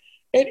on it.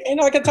 And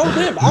like I told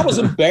them, I was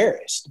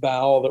embarrassed by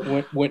all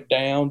that went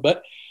down.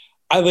 But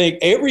I think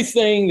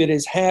everything that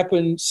has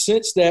happened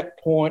since that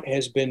point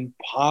has been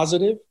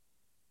positive.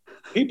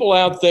 People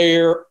out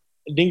there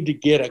need to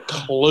get a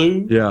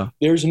clue. Yeah.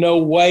 There's no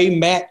way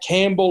Matt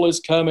Campbell is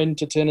coming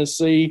to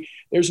Tennessee.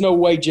 There's no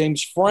way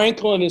James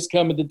Franklin is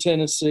coming to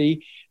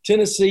Tennessee.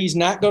 Tennessee's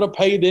not going to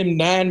pay them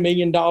 $9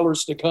 million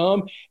to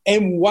come.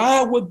 And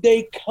why would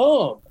they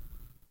come?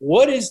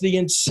 What is the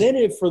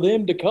incentive for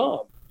them to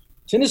come?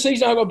 Tennessee's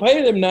not going to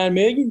pay them $9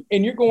 million,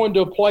 and you're going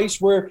to a place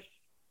where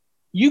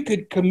you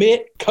could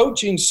commit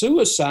coaching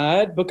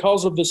suicide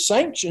because of the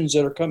sanctions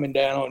that are coming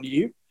down on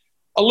you.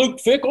 A Luke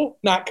Fickell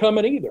not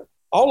coming either.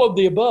 All of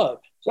the above.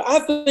 So I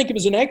think it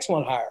was an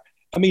excellent hire.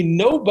 I mean,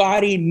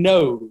 nobody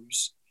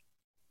knows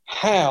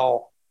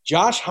how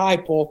Josh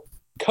Heupel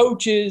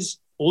coaches,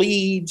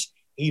 leads.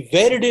 He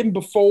vetted him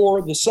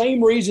before. The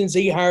same reasons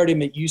he hired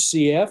him at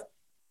UCF,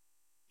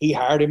 he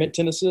hired him at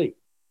Tennessee.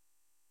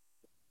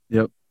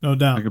 Yep. No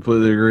doubt. I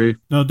completely agree.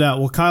 No doubt.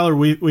 Well, Kyler,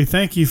 we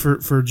thank you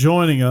for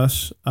joining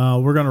us.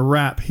 We're going to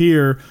wrap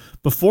here.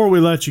 Before we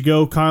let you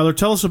go, Kyler,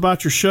 tell us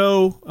about your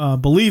show,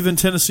 Believe in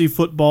Tennessee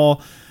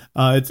Football.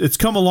 It's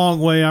come a long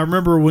way. I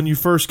remember when you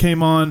first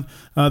came on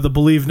the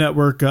Believe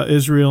Network,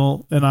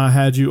 Israel and I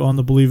had you on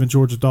the Believe in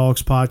Georgia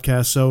Dogs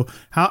podcast. So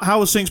how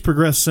has things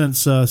progressed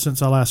since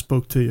I last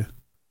spoke to you?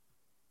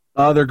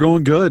 They're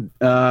going good.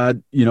 I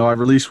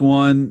release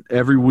one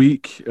every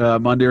week,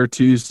 Monday or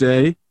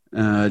Tuesday.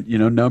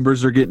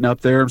 Numbers are getting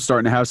up there. I'm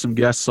starting to have some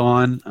guests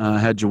on.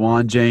 Had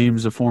Juwan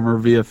James, a former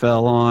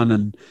VFL, on,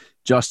 and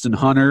Justin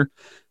Hunter.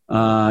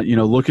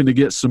 Looking to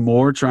get some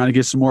more, trying to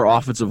get some more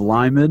offensive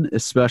linemen,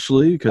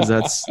 especially because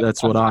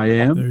that's what I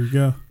am. There you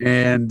go.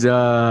 And,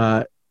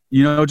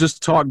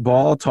 just talk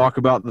ball, talk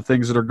about the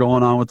things that are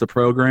going on with the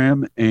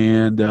program,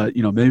 and,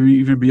 maybe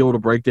even be able to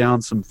break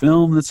down some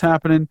film that's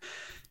happening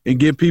and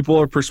give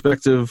people a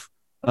perspective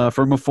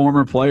from a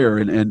former player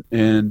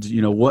and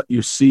what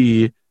you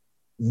see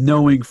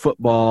knowing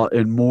football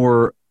and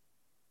more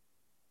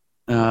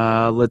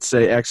let's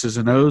say, X's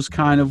and O's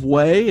kind of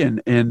way,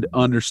 and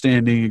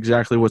understanding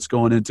exactly what's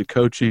going into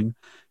coaching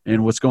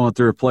and what's going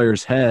through a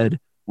player's head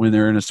when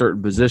they're in a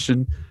certain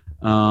position.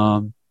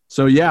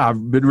 So, yeah,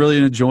 I've been really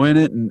enjoying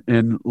it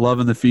and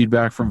loving the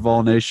feedback from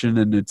Vol Nation,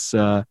 and it's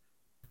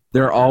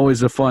they're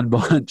always a fun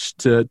bunch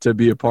to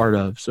be a part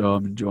of, so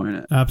I'm enjoying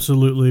it.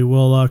 Absolutely.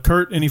 Well,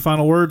 Kurt, any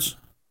final words?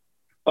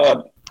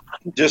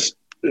 Just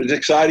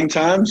exciting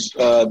times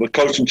with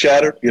Coach and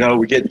Chatter.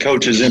 We're getting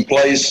coaches in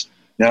place.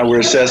 Now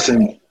we're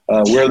assessing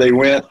where they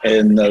went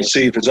and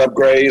see if it's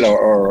upgrade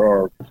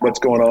or what's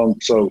going on.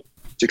 So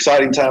it's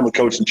exciting time with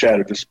Coach and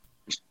Chatter. Just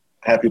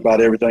happy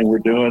about everything we're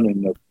doing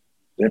and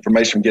the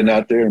information getting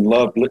out there, and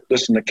love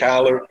listening to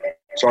Kyler.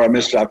 Sorry I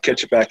missed it. I'll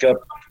catch it back up.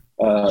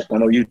 I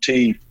know UT,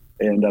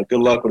 and good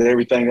luck with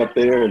everything up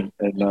there and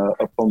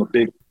up on the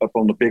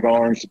big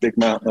orange, the big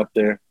mountain up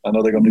there. I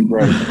know they're going to do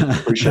great.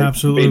 Appreciate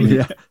Absolutely.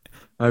 it. Yeah,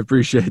 I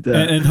appreciate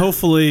that. And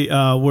hopefully,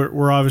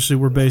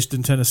 we're based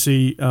in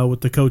Tennessee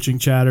with the Coaching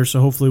Chatter,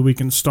 so hopefully we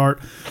can start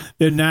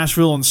in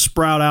Nashville and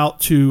sprout out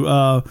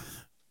to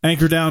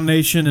Anchor Down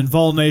Nation and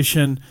Vol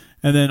Nation,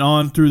 and then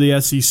on through the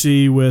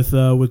SEC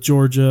with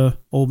Georgia,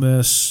 Ole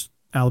Miss,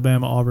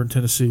 Alabama, Auburn,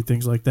 Tennessee,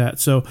 things like that.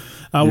 So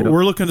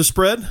we're looking to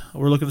spread.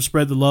 We're looking to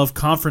spread the love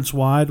conference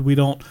wide. We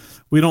don't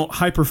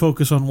hyper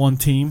focus on one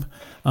team.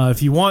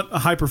 If you want a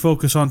hyper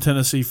focus on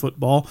Tennessee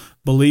football,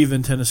 believe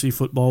in Tennessee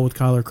football with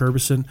Kyler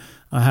Kerbyson,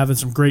 having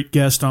some great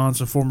guests on,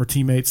 some former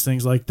teammates,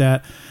 things like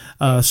that.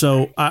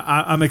 So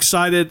I'm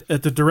excited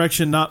at the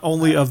direction not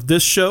only of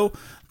this show,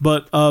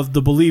 but of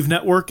the Believe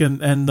Network and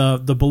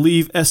the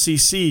Believe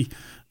SEC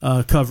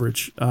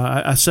coverage.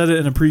 I said it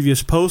in a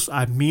previous post.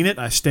 I mean it.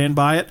 I stand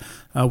by it.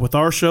 With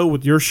our show,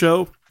 with your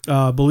show,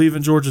 Believe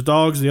in Georgia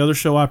Dogs, the other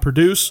show I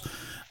produce,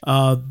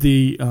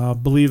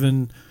 Believe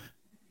in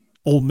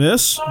Ole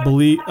Miss,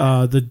 Believe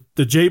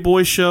the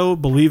J-Boy show,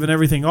 Believe in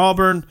Everything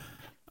Auburn.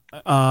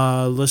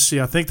 Let's see.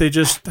 I think they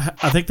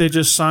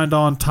just signed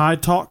on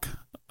Tide Talk,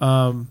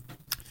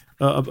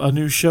 a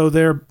new show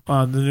there,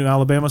 the new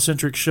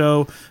Alabama-centric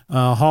show,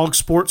 Hog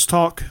Sports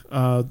Talk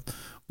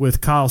with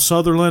Kyle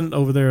Sutherland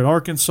over there at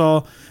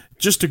Arkansas.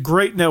 Just a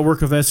great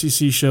network of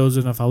SEC shows,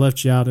 and if I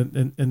left you out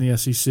in the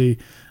SEC,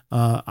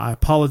 I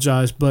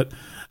apologize, but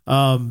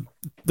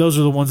those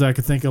are the ones I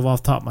could think of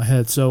off the top of my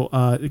head. So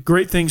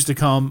great things to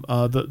come.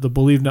 The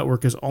Believe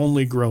Network is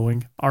only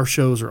growing. Our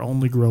shows are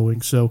only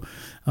growing. So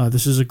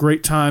this is a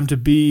great time to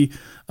be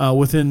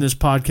within this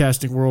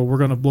podcasting world. We're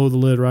going to blow the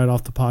lid right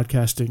off the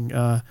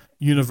podcasting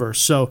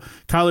universe. So,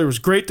 Kyler, it was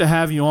great to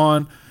have you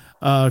on.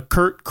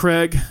 Kurt,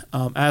 Craig,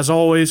 as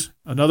always,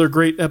 another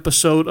great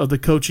episode of the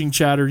Coaching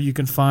Chatter. You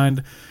can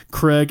find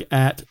Craig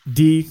at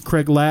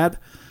 @DCraigLad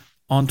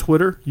on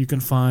Twitter. You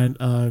can find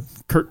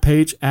Kurt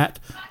Page at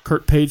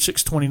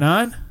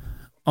KurtPage629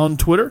 on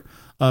Twitter.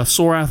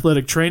 Soar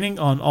Athletic Training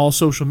on all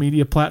social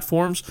media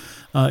platforms.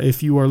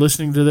 If you are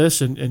listening to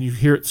this and you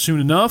hear it soon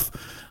enough,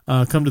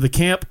 come to the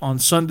camp on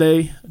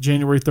Sunday,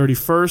 January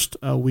 31st.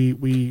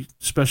 We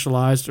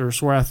specialized, or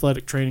Soar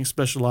Athletic Training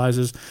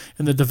specializes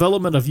in the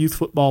development of youth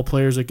football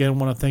players. Again,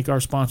 want to thank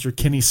our sponsor,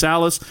 Kenny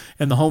Salas,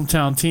 and the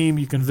hometown team.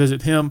 You can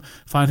visit him,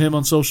 find him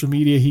on social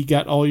media. He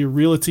got all your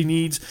realty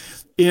needs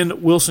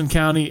in Wilson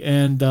County,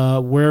 and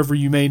wherever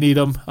you may need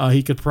him,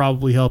 he could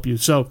probably help you.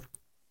 So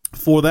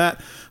for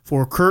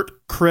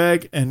Kurt,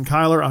 Craig, and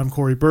Kyler, I'm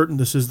Corey Burton.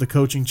 This is the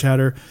Coaching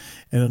Chatter,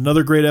 and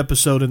another great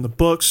episode in the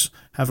books.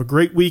 Have a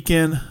great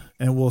weekend,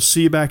 and we'll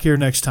see you back here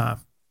next time.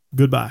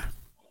 Goodbye.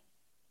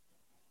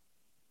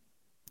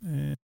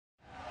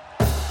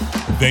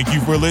 Thank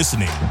you for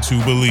listening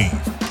to Believe.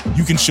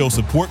 You can show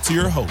support to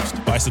your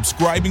host by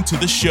subscribing to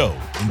the show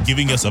and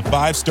giving us a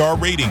 5-star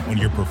rating on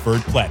your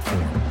preferred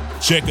platform.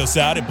 Check us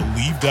out at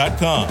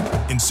Believe.com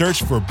and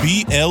search for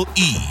BLEAV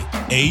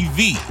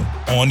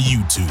on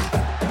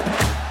YouTube.